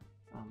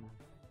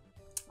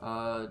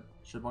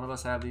 Should one of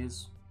us have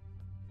these?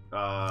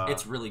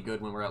 It's really good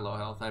when we're at low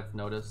health, I've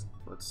noticed.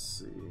 Let's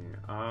see.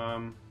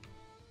 I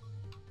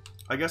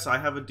guess I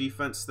have a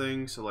defense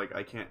thing, so like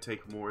I can't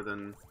take more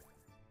than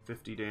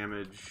 50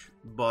 damage.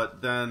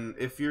 But then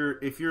if your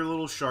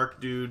little shark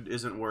dude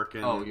isn't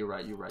working. Oh, you're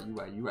right. Yeah. You're right.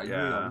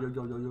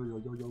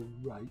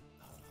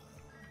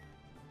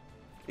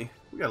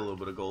 We got a little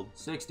bit of gold.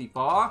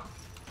 64.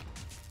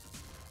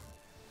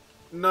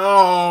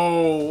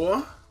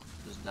 No.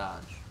 Just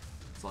dodge.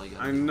 That's all you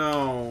gotta I do.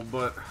 know,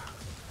 but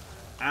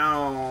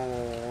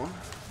ow.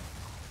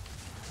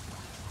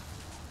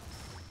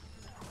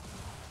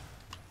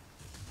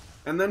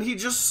 And then he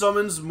just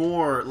summons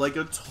more, like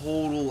a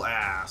total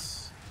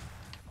ass.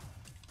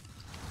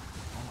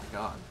 Oh my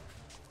god.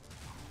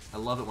 I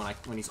love it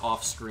when he's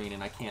off screen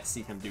and I can't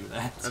see him do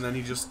that. And then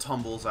he just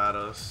tumbles at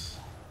us.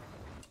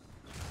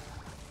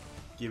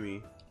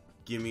 Gimme.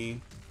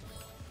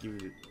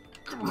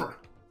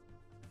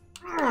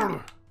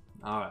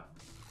 Alright.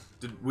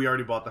 We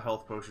already bought the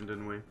health potion,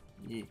 didn't we?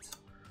 Yeet.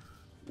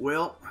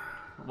 Well,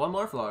 One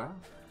more floor.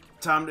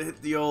 time to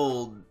hit the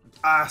old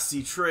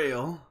icy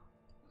trail.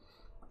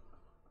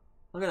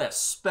 Look at that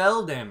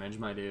spell damage,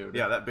 my dude.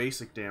 Yeah, that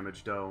basic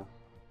damage, though.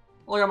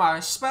 Look at my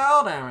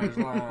spell damage.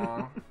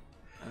 I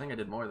think I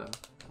did more, though.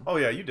 Oh,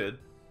 yeah, you did.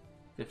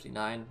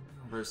 59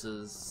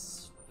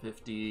 versus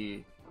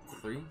 53.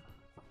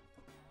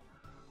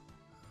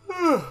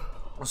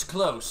 Was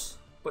close.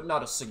 But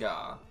not a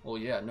cigar. Well,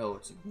 yeah, no,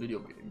 it's a video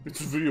game.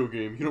 It's a video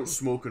game. You don't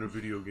smoke in a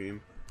video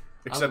game.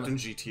 Except in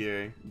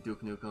GTA.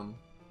 Duke Nukem.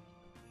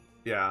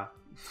 Yeah.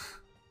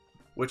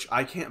 Which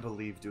I can't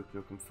believe Duke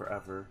Nukem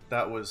Forever.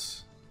 That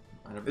was...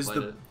 I never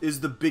played it.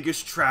 Is the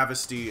biggest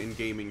travesty in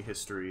gaming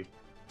history.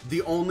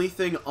 The only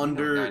thing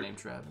under... a guy named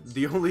Travis.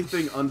 The only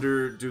thing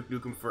under Duke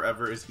Nukem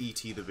Forever is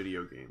E.T. the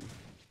video game.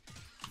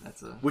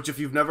 That's a... Which, if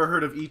you've never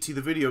heard of E.T.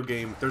 the video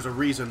game, there's a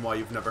reason why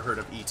you've never heard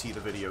of E.T. the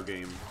video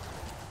game.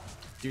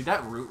 Dude,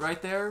 that root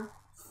right there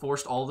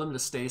forced all of them to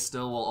stay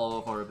still while all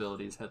of our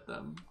abilities hit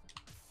them.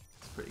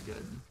 It's pretty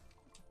good.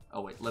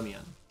 Oh, wait, let me in.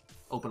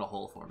 Open a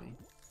hole for me.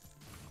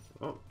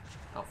 Oh.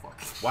 Oh,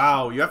 fuck.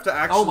 Wow, you have to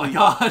actually... Oh my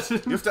god!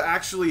 You have to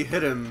actually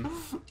hit him.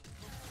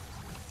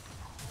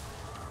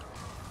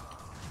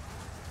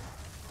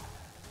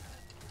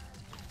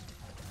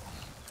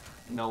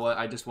 You know what?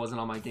 I just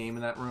wasn't on my game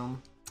in that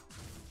room.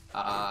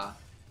 You have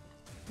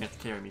to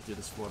carry me through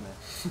this floor,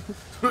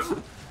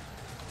 man.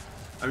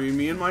 I mean,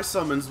 me and my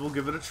summons will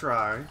give it a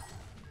try.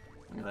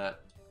 Look at that.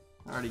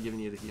 I'm already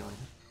giving you the healing.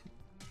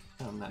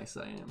 How nice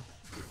I am.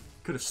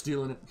 Could have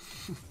stolen it.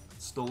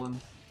 Stolen.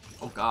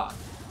 Oh god.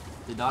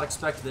 Did not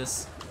expect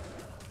this.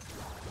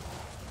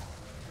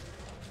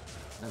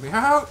 Let me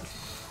out!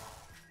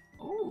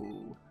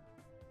 Oh.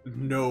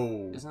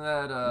 No. Isn't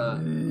that,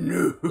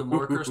 No. the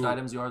more cursed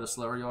items you are, the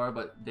slower you are,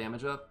 but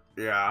damage up?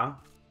 Yeah.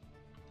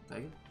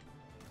 Take it.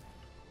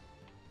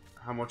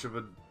 How much of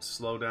a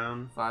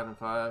slowdown? 5 and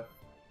 5.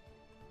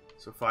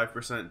 So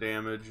 5%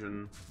 damage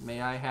and...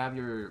 May I have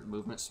your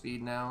movement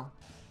speed now?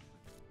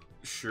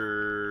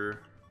 Sure.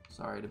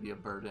 Sorry to be a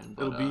burden,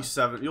 but It'll be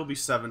 7. You'll be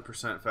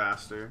 7%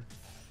 faster.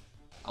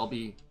 I'll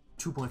be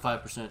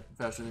 2.5%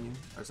 faster than you.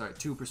 Or sorry,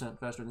 2%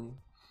 faster than you.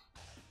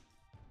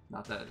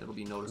 Not that it'll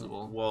be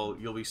noticeable. Well,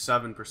 you'll be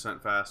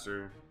 7%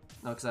 faster.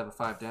 No, because I have a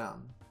 5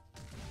 down.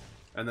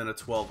 And then a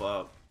 12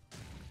 up.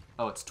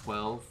 Oh, it's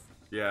 12?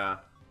 Yeah.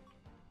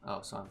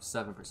 Oh, so I'm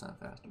 7%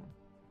 faster.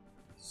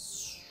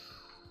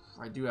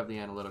 I do have the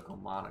analytical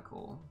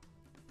monocle.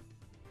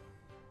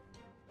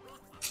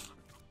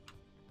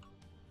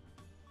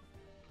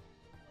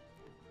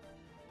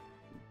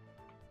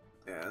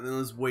 Yeah, and then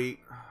let's wait.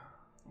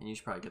 And you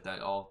should probably get that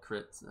all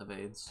crit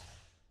evades.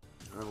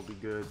 That'll be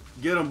good.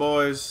 Get them,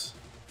 boys.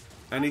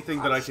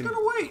 Anything that I can... I'm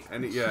just gonna wait.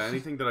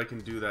 Anything that I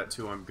can do that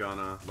to, I'm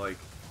gonna. Like,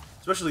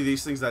 especially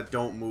these things that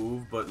don't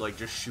move, but like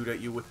just shoot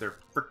at you with their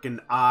frickin'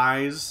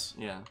 eyes.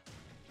 Yeah.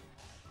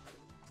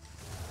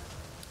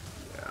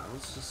 Yeah, I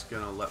was just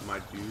gonna let my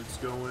dudes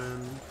go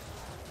in.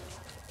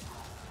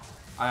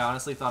 I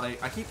honestly thought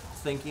I keep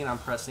thinking I'm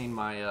pressing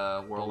my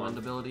whirlwind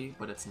ability,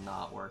 but it's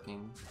not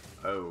working.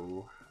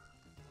 Oh.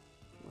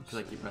 Because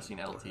I keep pressing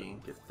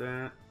LT. Get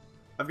that.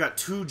 I've got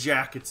 2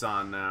 jackets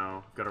on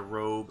now. Got a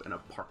robe and a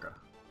parka.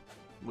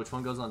 Which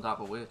one goes on top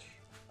of which?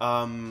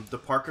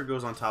 The parka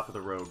goes on top of the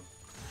robe.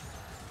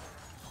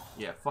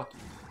 Yeah, fuck you.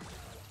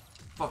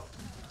 Fuck.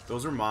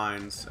 Those are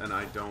mines, and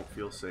I don't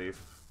feel safe.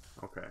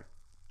 Okay.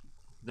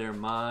 They're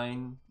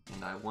mine,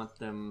 and I want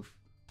them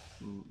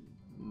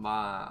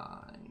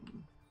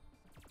mine.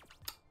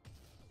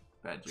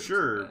 Bad jokes.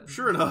 Sure, bad.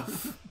 sure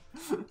enough.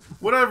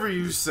 Whatever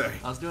you say.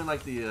 I was doing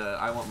like the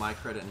I want my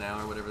credit now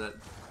or whatever that.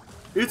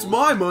 It's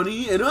my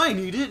money, and I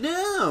need it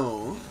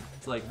now.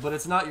 It's like, but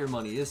it's not your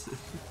money, is it?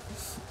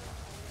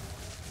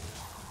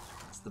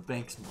 It's the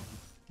bank's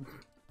money.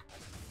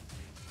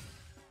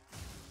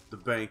 The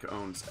bank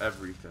owns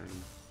everything.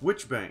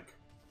 Which bank?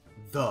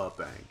 The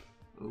bank.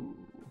 Ooh.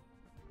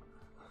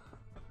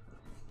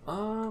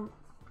 I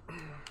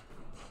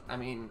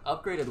mean,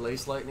 upgraded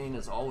lace lightning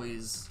is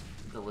always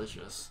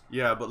delicious.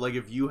 Yeah, but like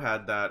if you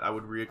had that, I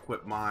would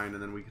re-equip mine,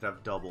 and then we could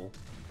have double.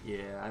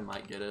 Yeah, I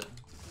might get it.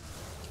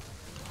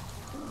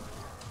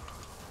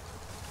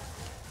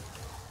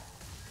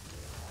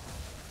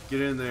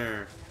 Get in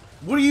there.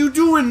 What are you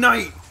doing,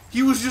 Knight?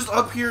 He was just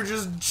up here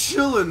just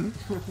chilling.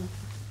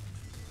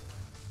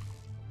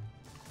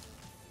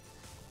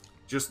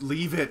 Just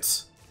leave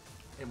it.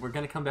 And we're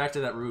gonna come back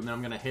to that room, and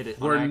I'm gonna hit it.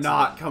 We're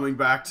not coming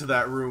back to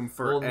that room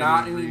for any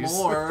not reason.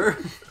 anymore.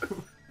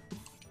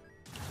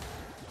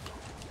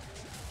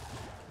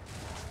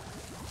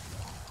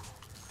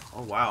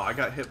 Oh wow, I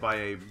got hit by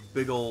a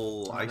big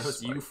ol' ice That was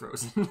spike. you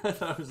frozen. I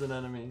thought it was an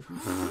enemy.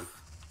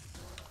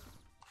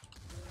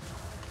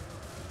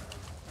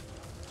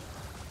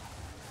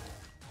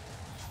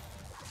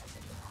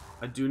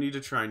 I do need to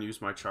try and use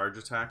my charge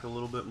attack a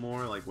little bit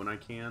more, like when I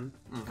can,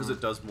 because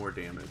it does more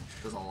damage.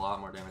 Does a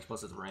lot more damage,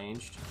 plus it's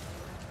ranged.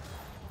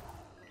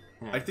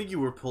 Yeah. I think you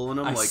were pulling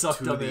them I like sucked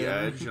to them the in.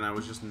 edge, and I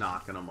was just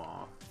knocking them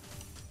off.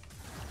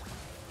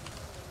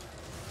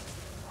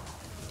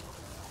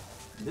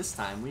 This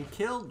time we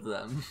killed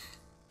them.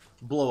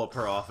 Blow up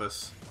her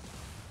office.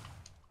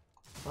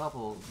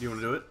 Bubble. Do you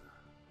want to do it?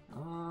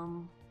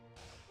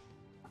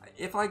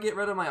 If I get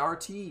rid of my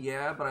RT,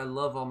 yeah, but I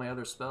love all my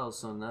other spells,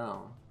 so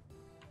no.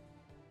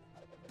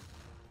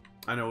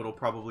 I know it'll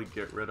probably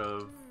get rid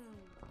of...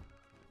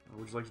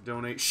 Would you like to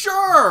donate?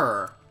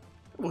 Sure!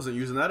 I wasn't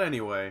using that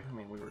anyway. I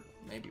mean,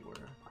 maybe we're...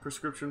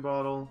 Prescription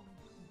bottle.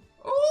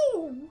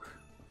 Oh!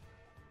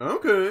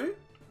 Okay.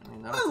 I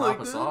mean, that'll top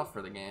us off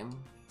for the game.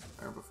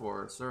 Or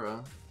before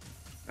Sura.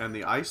 And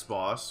the ice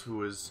boss,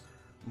 who is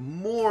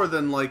more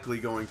than likely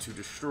going to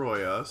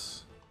destroy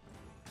us.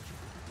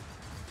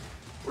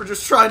 We're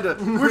just trying to...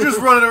 we're just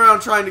running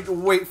around trying to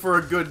wait for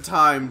a good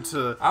time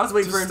to I was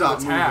waiting for him to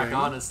attack, moving.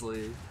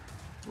 honestly.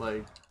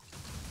 Like...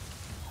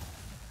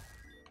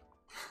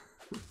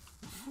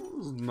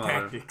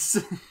 Tactics.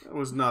 That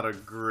was not a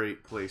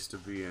great place to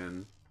be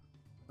in.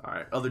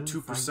 Alright, other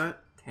 2%?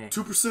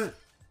 2%!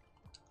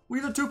 We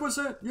the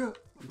 2%, yeah!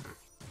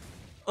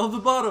 Of the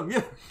bottom,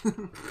 yeah!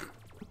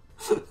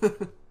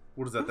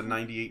 What is that, the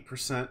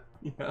 98%?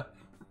 Yeah.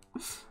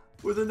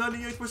 We're the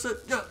 98%,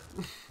 yeah!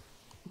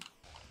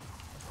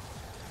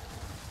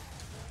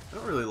 I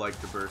don't really like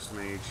the Burst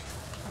Mage.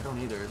 I don't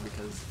either,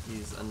 because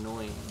he's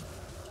annoying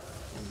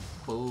and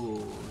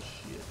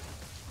bullshit.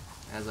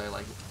 As I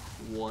like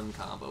one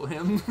combo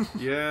him.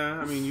 Yeah,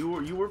 I mean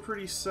you were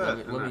pretty set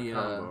in that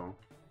combo.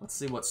 Let's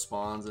see what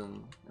spawns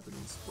and if we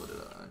can split it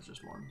up. It's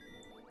just one.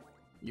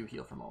 You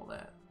heal from all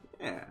that.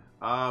 Yeah.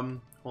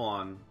 Hold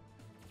on.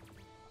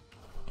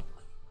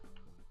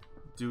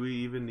 Do we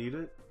even need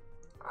it?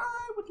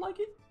 I would like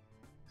it.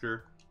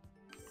 Sure.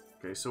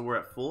 Okay, so we're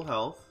at full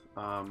health.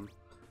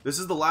 This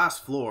is the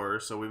last floor,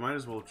 so we might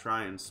as well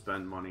try and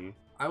spend money.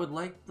 I would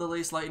like the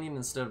Lace Lightning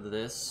instead of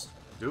this.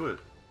 Do it.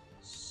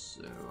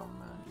 So I'm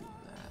gonna do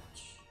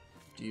that.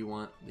 Do you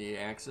want the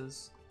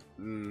axes?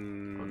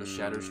 Or the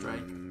Shatter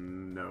Strike?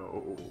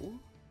 No.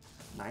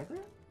 Neither?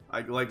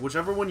 Like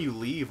whichever one you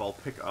leave, I'll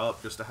pick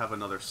up just to have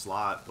another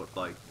slot. But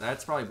like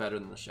that's probably better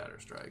than the Shatter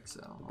Strike.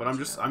 So. But I'm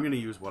gonna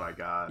use what I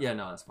got. Yeah,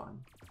 no, that's fine.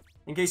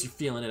 In case you're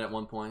feeling it at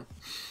one point.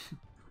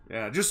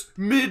 Yeah, just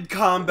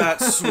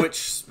mid-combat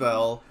switch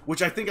spell,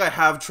 which I think I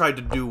have tried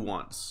to do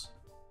once.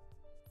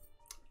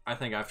 I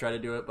think I've tried to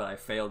do it, but I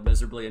failed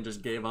miserably and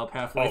just gave up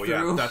halfway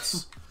through. Oh yeah,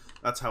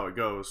 that's how it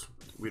goes.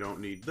 We don't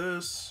need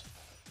this.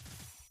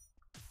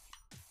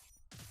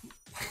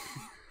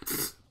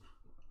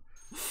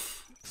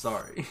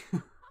 Sorry.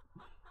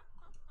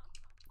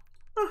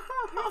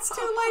 It's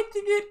too late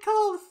to get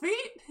cold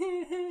feet.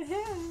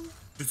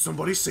 Did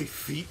somebody say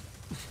feet?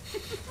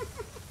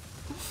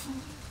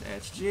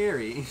 That's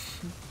Jerry.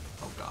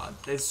 Oh god,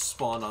 they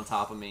spawned on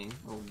top of me.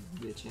 Oh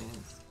bitches.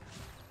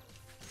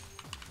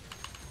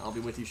 I'll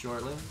be with you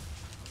shortly.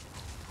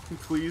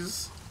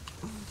 Please.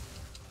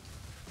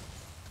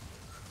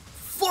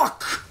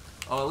 Fuck!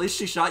 Oh, at least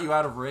she shot you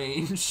out of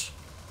range.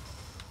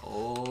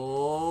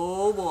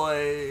 Oh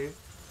boy.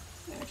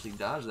 I actually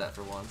dodged that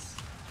for once.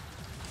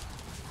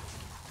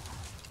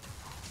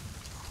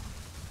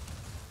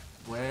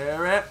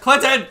 Where at?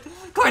 Clinton!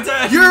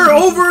 Clinton! You're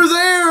over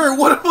there!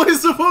 What am I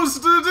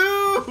supposed to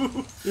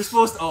do? You're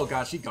supposed to... Oh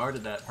god, she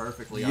guarded that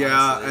perfectly, yeah,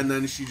 honestly. and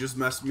then she just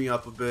messed me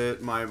up a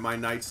bit. My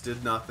knights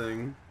did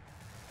nothing.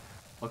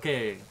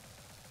 Okay.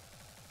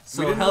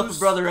 So help a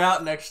brother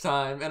out next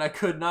time, and I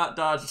could not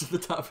dodge to the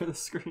top of the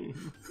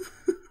screen.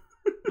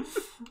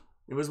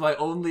 It was my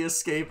only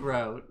escape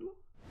route.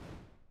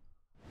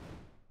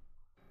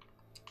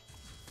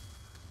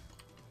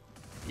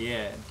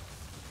 Yeah.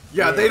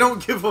 Yeah, they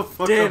don't give a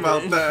fuck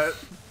about that.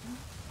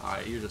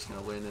 Alright, you're just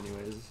gonna win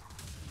anyways.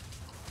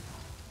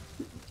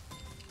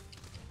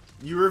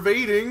 You're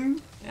evading.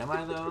 Am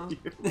I though?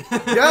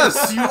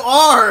 Yes, you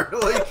are!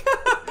 Like...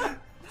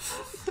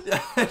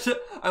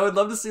 I would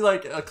love to see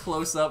like a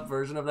close-up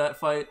version of that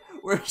fight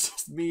where it's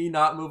just me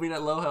not moving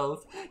at low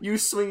health, you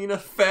swinging a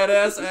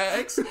fat-ass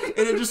axe, and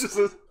it just...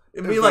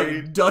 and me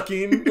like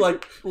ducking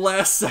like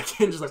last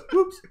second, just like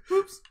whoops,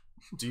 whoops.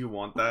 Do you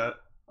want that?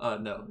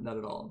 No, not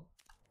at all.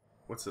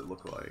 What's it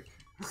look like?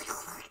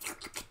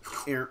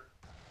 Here.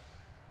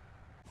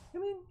 I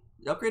mean,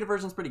 the upgraded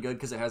version's pretty good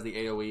because it has the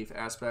AoE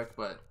aspect,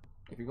 but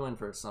if you're going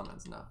for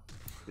summons, no.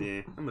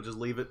 Yeah, I'm gonna just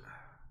leave it.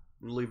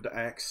 I'm gonna leave the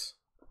axe.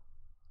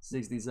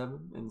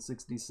 67 and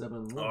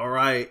 67.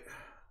 Alright.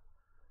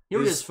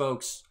 Here it is,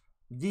 folks.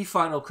 The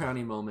final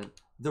crowning moment.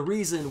 The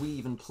reason we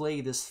even play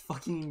this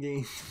fucking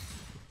game.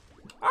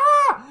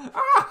 Ah!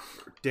 Ah!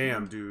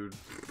 Damn, dude.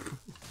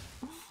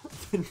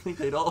 Didn't think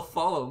they'd all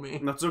follow me.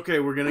 That's okay,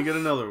 we're gonna get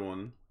another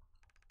one.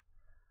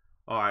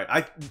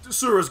 Alright,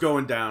 Sura's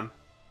going down.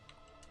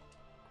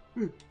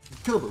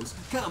 Combos,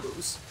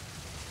 combos.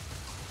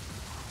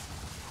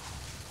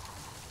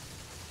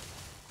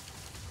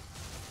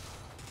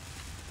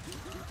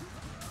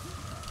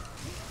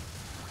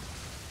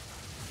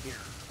 Here.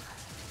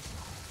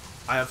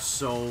 I have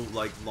so,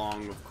 like,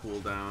 long of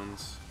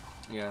cooldowns.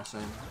 Yeah,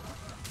 same.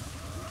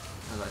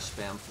 As I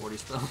spam 40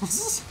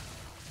 spells.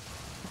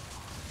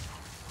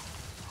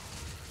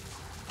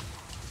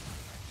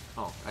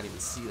 Oh, I didn't even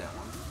see that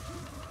one.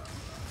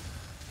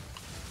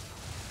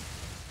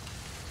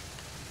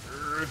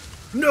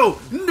 No!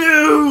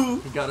 No!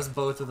 He got us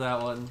both with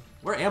that one.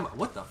 Where am I?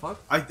 What the fuck?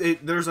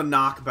 There's a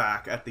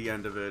knockback at the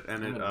end of it,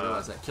 and I didn't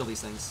realize that. Kill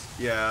these things.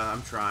 Yeah,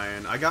 I'm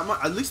trying. I got my...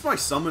 At least my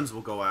summons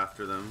will go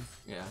after them.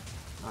 Yeah.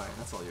 Alright,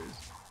 that's all yours.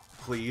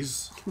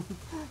 Please.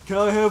 Can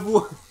I have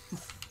one?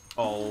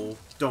 Oh,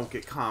 don't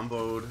get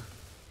comboed.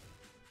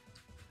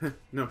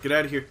 No, get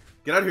out of here.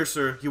 Get out of here,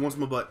 sir. He wants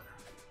my butt.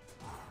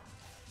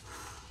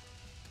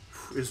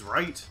 is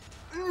right.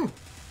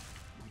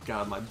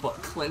 God, my butt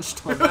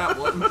clenched on that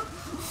one.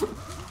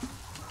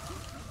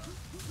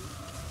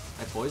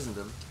 I poisoned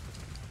him.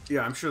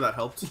 Yeah, I'm sure that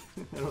helped.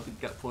 I don't think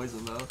he got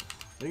poisoned though.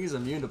 I think he's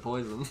immune to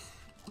poison.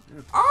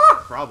 Yeah,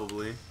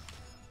 probably.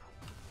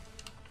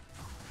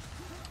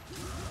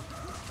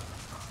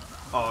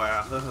 Oh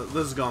yeah,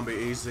 this is gonna be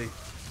easy.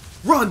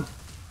 Run!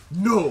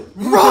 No!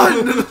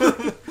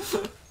 Run!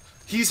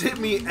 He's hit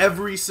me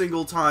every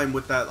single time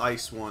with that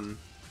ice one.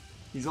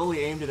 He's only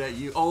aimed it at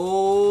you.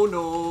 Oh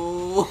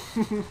no!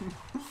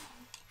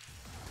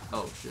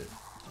 Oh shit.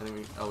 I think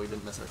we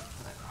didn't miss it.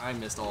 I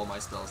missed all my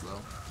spells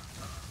though.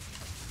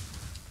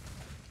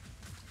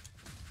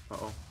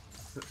 Uh-oh.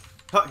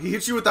 Huh, he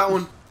hit you with that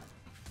one.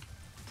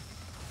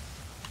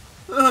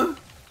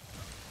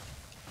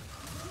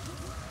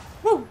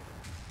 Woo!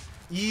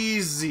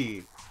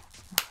 Easy.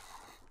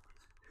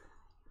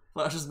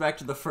 Flashes back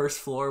to the first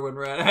floor when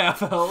we're at half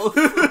health.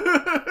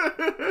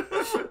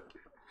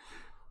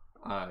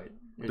 Alright.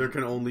 There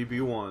can only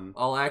be one.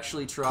 I'll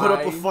actually try, put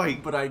up a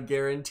fight, but I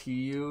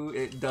guarantee you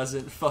it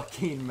doesn't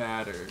fucking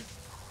matter.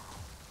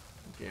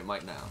 Okay, it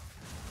might now.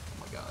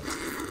 Oh my god.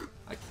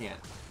 I can't.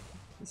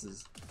 This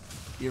is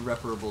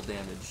irreparable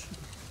damage.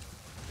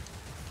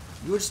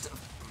 You were just...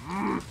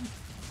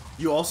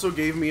 You also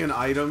gave me an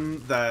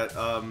item that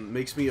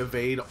makes me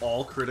evade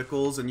all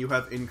criticals, and you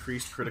have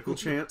increased critical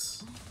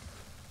chance.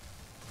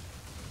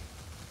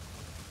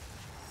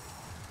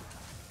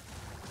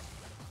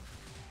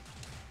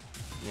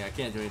 Yeah, I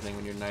can't do anything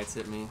when your knights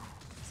hit me.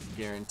 It's a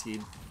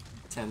guaranteed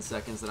 10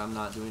 seconds that I'm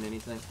not doing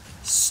anything.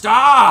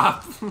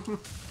 Stop!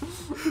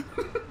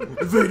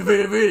 Evade,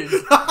 evade, evade!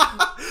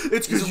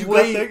 It's because you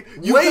way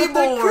got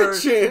more that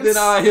crit chance. than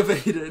I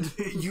evaded.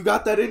 You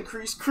got that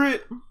increased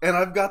crit, and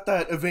I've got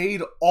that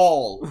evade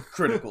all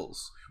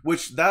criticals.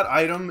 Which that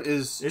item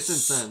is... It's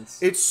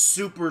intense. It's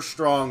super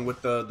strong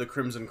with the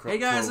Crimson Clover. Hey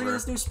guys, look at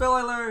this new spell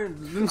I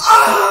learned!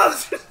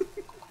 Ah!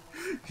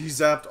 He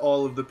zapped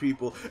all of the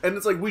people. And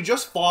it's like, we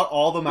just fought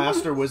all the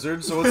Master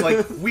Wizards, so it's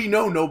like, we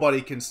know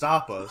nobody can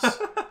stop us.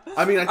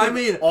 I mean,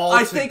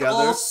 I think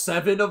all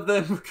 7 of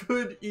them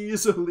could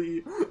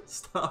easily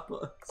stop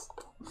us.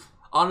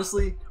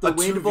 Honestly, the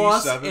wind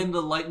boss and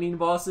the lightning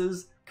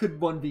bosses could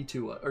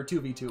 1v2 or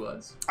 2v2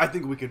 us. I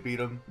think we could beat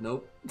them.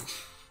 Nope.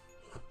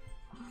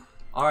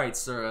 Alright,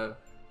 sir.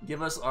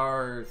 Give us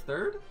our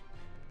third?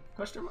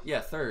 Question mark?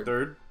 Yeah, third.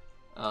 Third.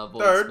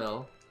 Void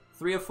spell.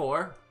 3 of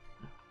 4.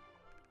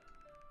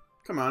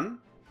 Come on.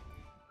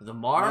 The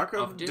Mark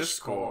of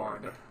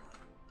Discord.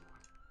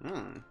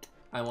 Hmm.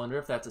 I wonder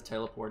if that's a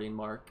teleporting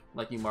mark.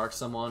 Like you mark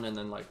someone and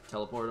then like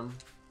teleport them.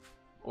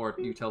 Or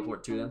you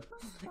teleport to them.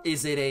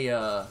 Is it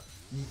a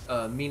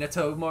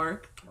Minato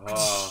mark?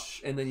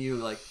 And then you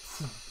like...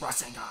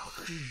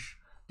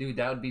 Dude,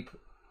 that would be...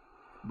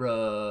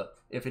 Bruh.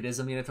 If it is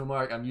a Minato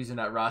mark, I'm using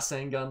that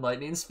Rasengan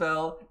lightning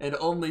spell and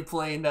only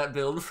playing that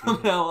build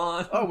from now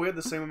on. Oh, we had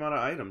the same amount of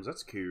items.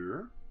 That's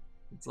cool.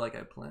 It's like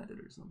I planned it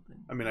or something.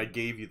 I mean, I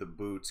gave you the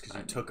boots because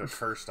you took a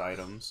cursed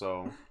item,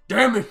 so...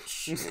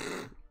 Damage!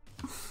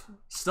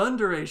 Stun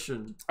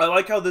duration. I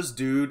like how this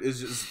dude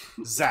is just...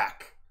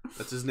 Zach.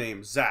 That's his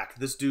name, Zach.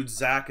 This dude,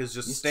 Zach, is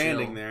just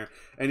standing there,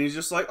 and he's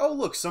just like, oh,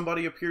 look,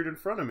 somebody appeared in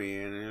front of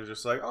me, and he's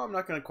just like, oh, I'm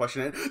not going to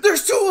question it.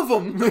 There's 2 of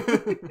them!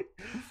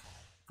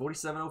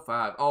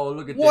 4705. Oh,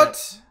 look at what?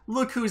 that.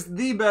 Look who's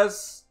the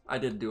best. I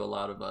did do a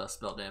lot of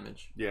spell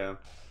damage. Yeah.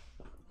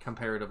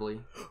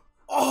 Comparatively.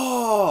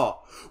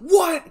 Oh!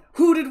 What?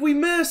 Who did we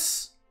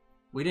miss?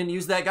 We didn't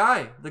use that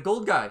guy. The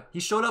gold guy. He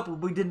showed up, but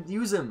we didn't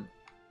use him.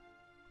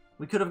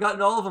 We could have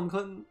gotten all of them,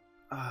 Clinton.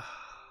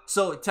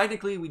 So,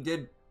 technically, we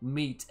did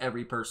meet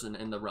every person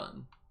in the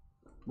run.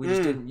 We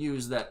just didn't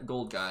use that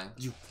gold guy.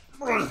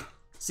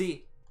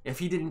 See, if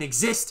he didn't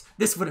exist,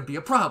 this wouldn't be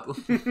a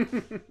problem.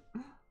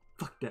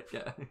 Fuck that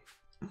guy.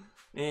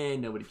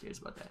 And nobody cares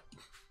about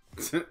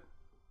that.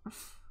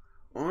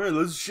 Alright,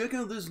 let's check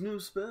out this new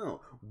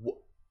spell.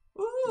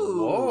 Ooh,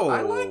 whoa.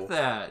 I like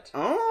that.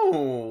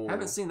 Oh.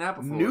 Haven't seen that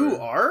before. New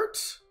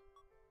art?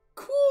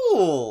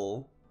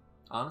 Cool.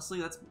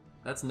 Honestly,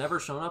 that's never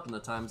shown up in the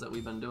times that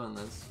we've been doing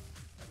this.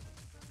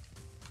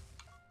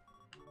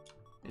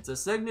 It's a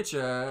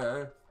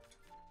signature.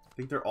 I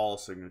think they're all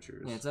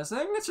signatures. It's a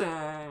signature.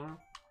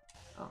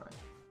 Alright.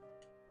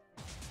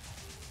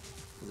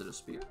 Is it a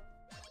spear?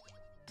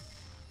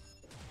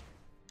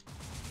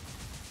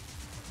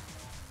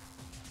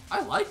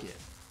 I like it.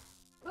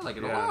 I like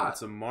it a lot.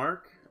 It's a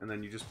mark, and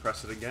then you just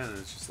press it again, and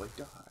it's just like,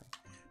 die.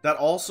 That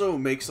also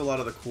makes a lot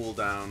of the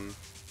cooldown,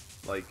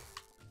 like...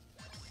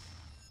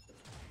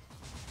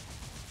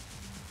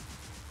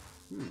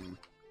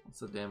 What's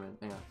the damage?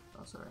 Hang on.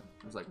 Oh, sorry.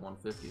 It was like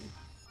 150.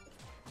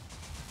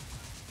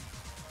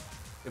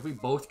 If we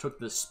both took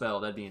this spell,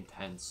 that'd be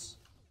intense.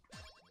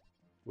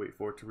 Wait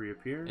for it to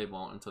reappear? It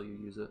won't until you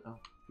use it. Oh.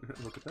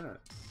 Look at that.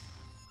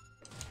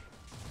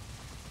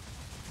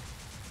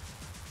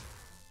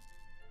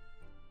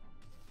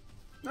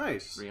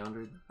 Nice.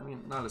 300. I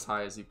mean, not as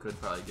high as you could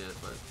probably get,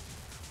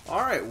 but...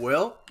 Alright,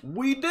 well,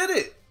 we did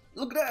it!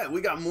 Look at that,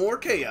 we got more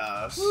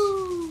chaos!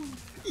 Woo!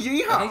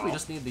 Yeehaw! I think we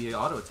just need the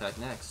auto attack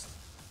next.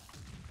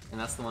 And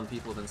that's the one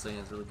people have been saying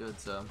is really good,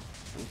 so...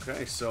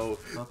 Okay, so...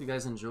 I hope you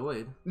guys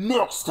enjoyed.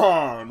 Next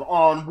time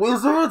on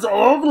Wizards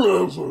of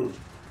Legend!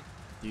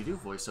 Do you do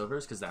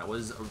voiceovers? Because that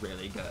was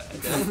really good.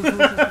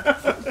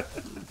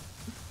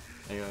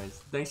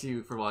 Anyways, thanks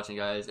you for watching,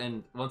 guys.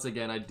 And once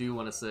again, I do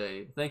want to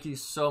say thank you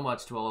so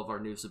much to all of our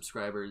new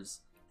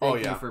subscribers.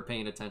 Thank you for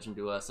paying attention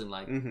to us and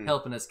like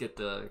helping us get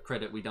the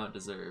credit we don't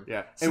deserve.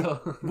 Yeah,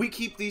 so and we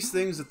keep these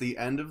things at the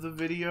end of the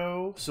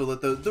video so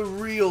that the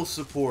real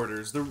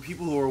supporters, the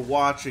people who are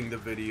watching the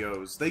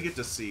videos, they get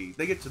to see,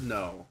 they get to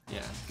know.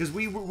 Yeah, because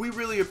we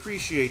really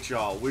appreciate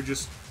y'all.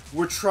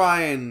 We're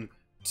trying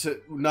to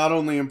not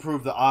only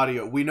improve the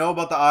audio. We know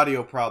about the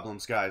audio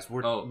problems, guys.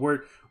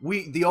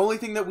 The only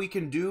thing that we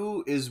can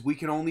do is we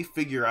can only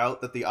figure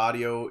out that the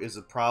audio is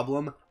a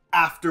problem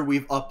after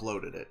we've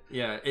uploaded it.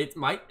 Yeah, it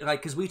might, like,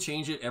 because we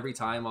change it every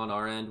time on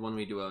our end when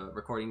we do a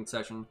recording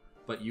session,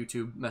 but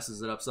YouTube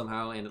messes it up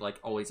somehow, and it, like,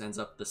 always ends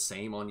up the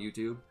same on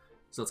YouTube,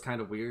 so it's kind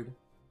of weird.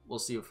 We'll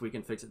see if we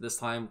can fix it this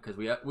time, because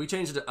we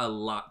changed it a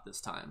lot this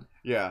time.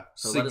 Yeah,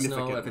 so let us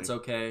know if it's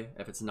okay.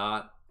 If it's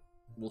not,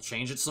 we'll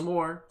change it some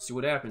more, see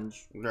what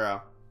happens.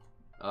 Yeah.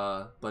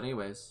 But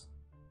anyways,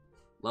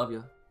 love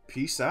ya.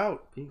 Peace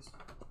out. Peace.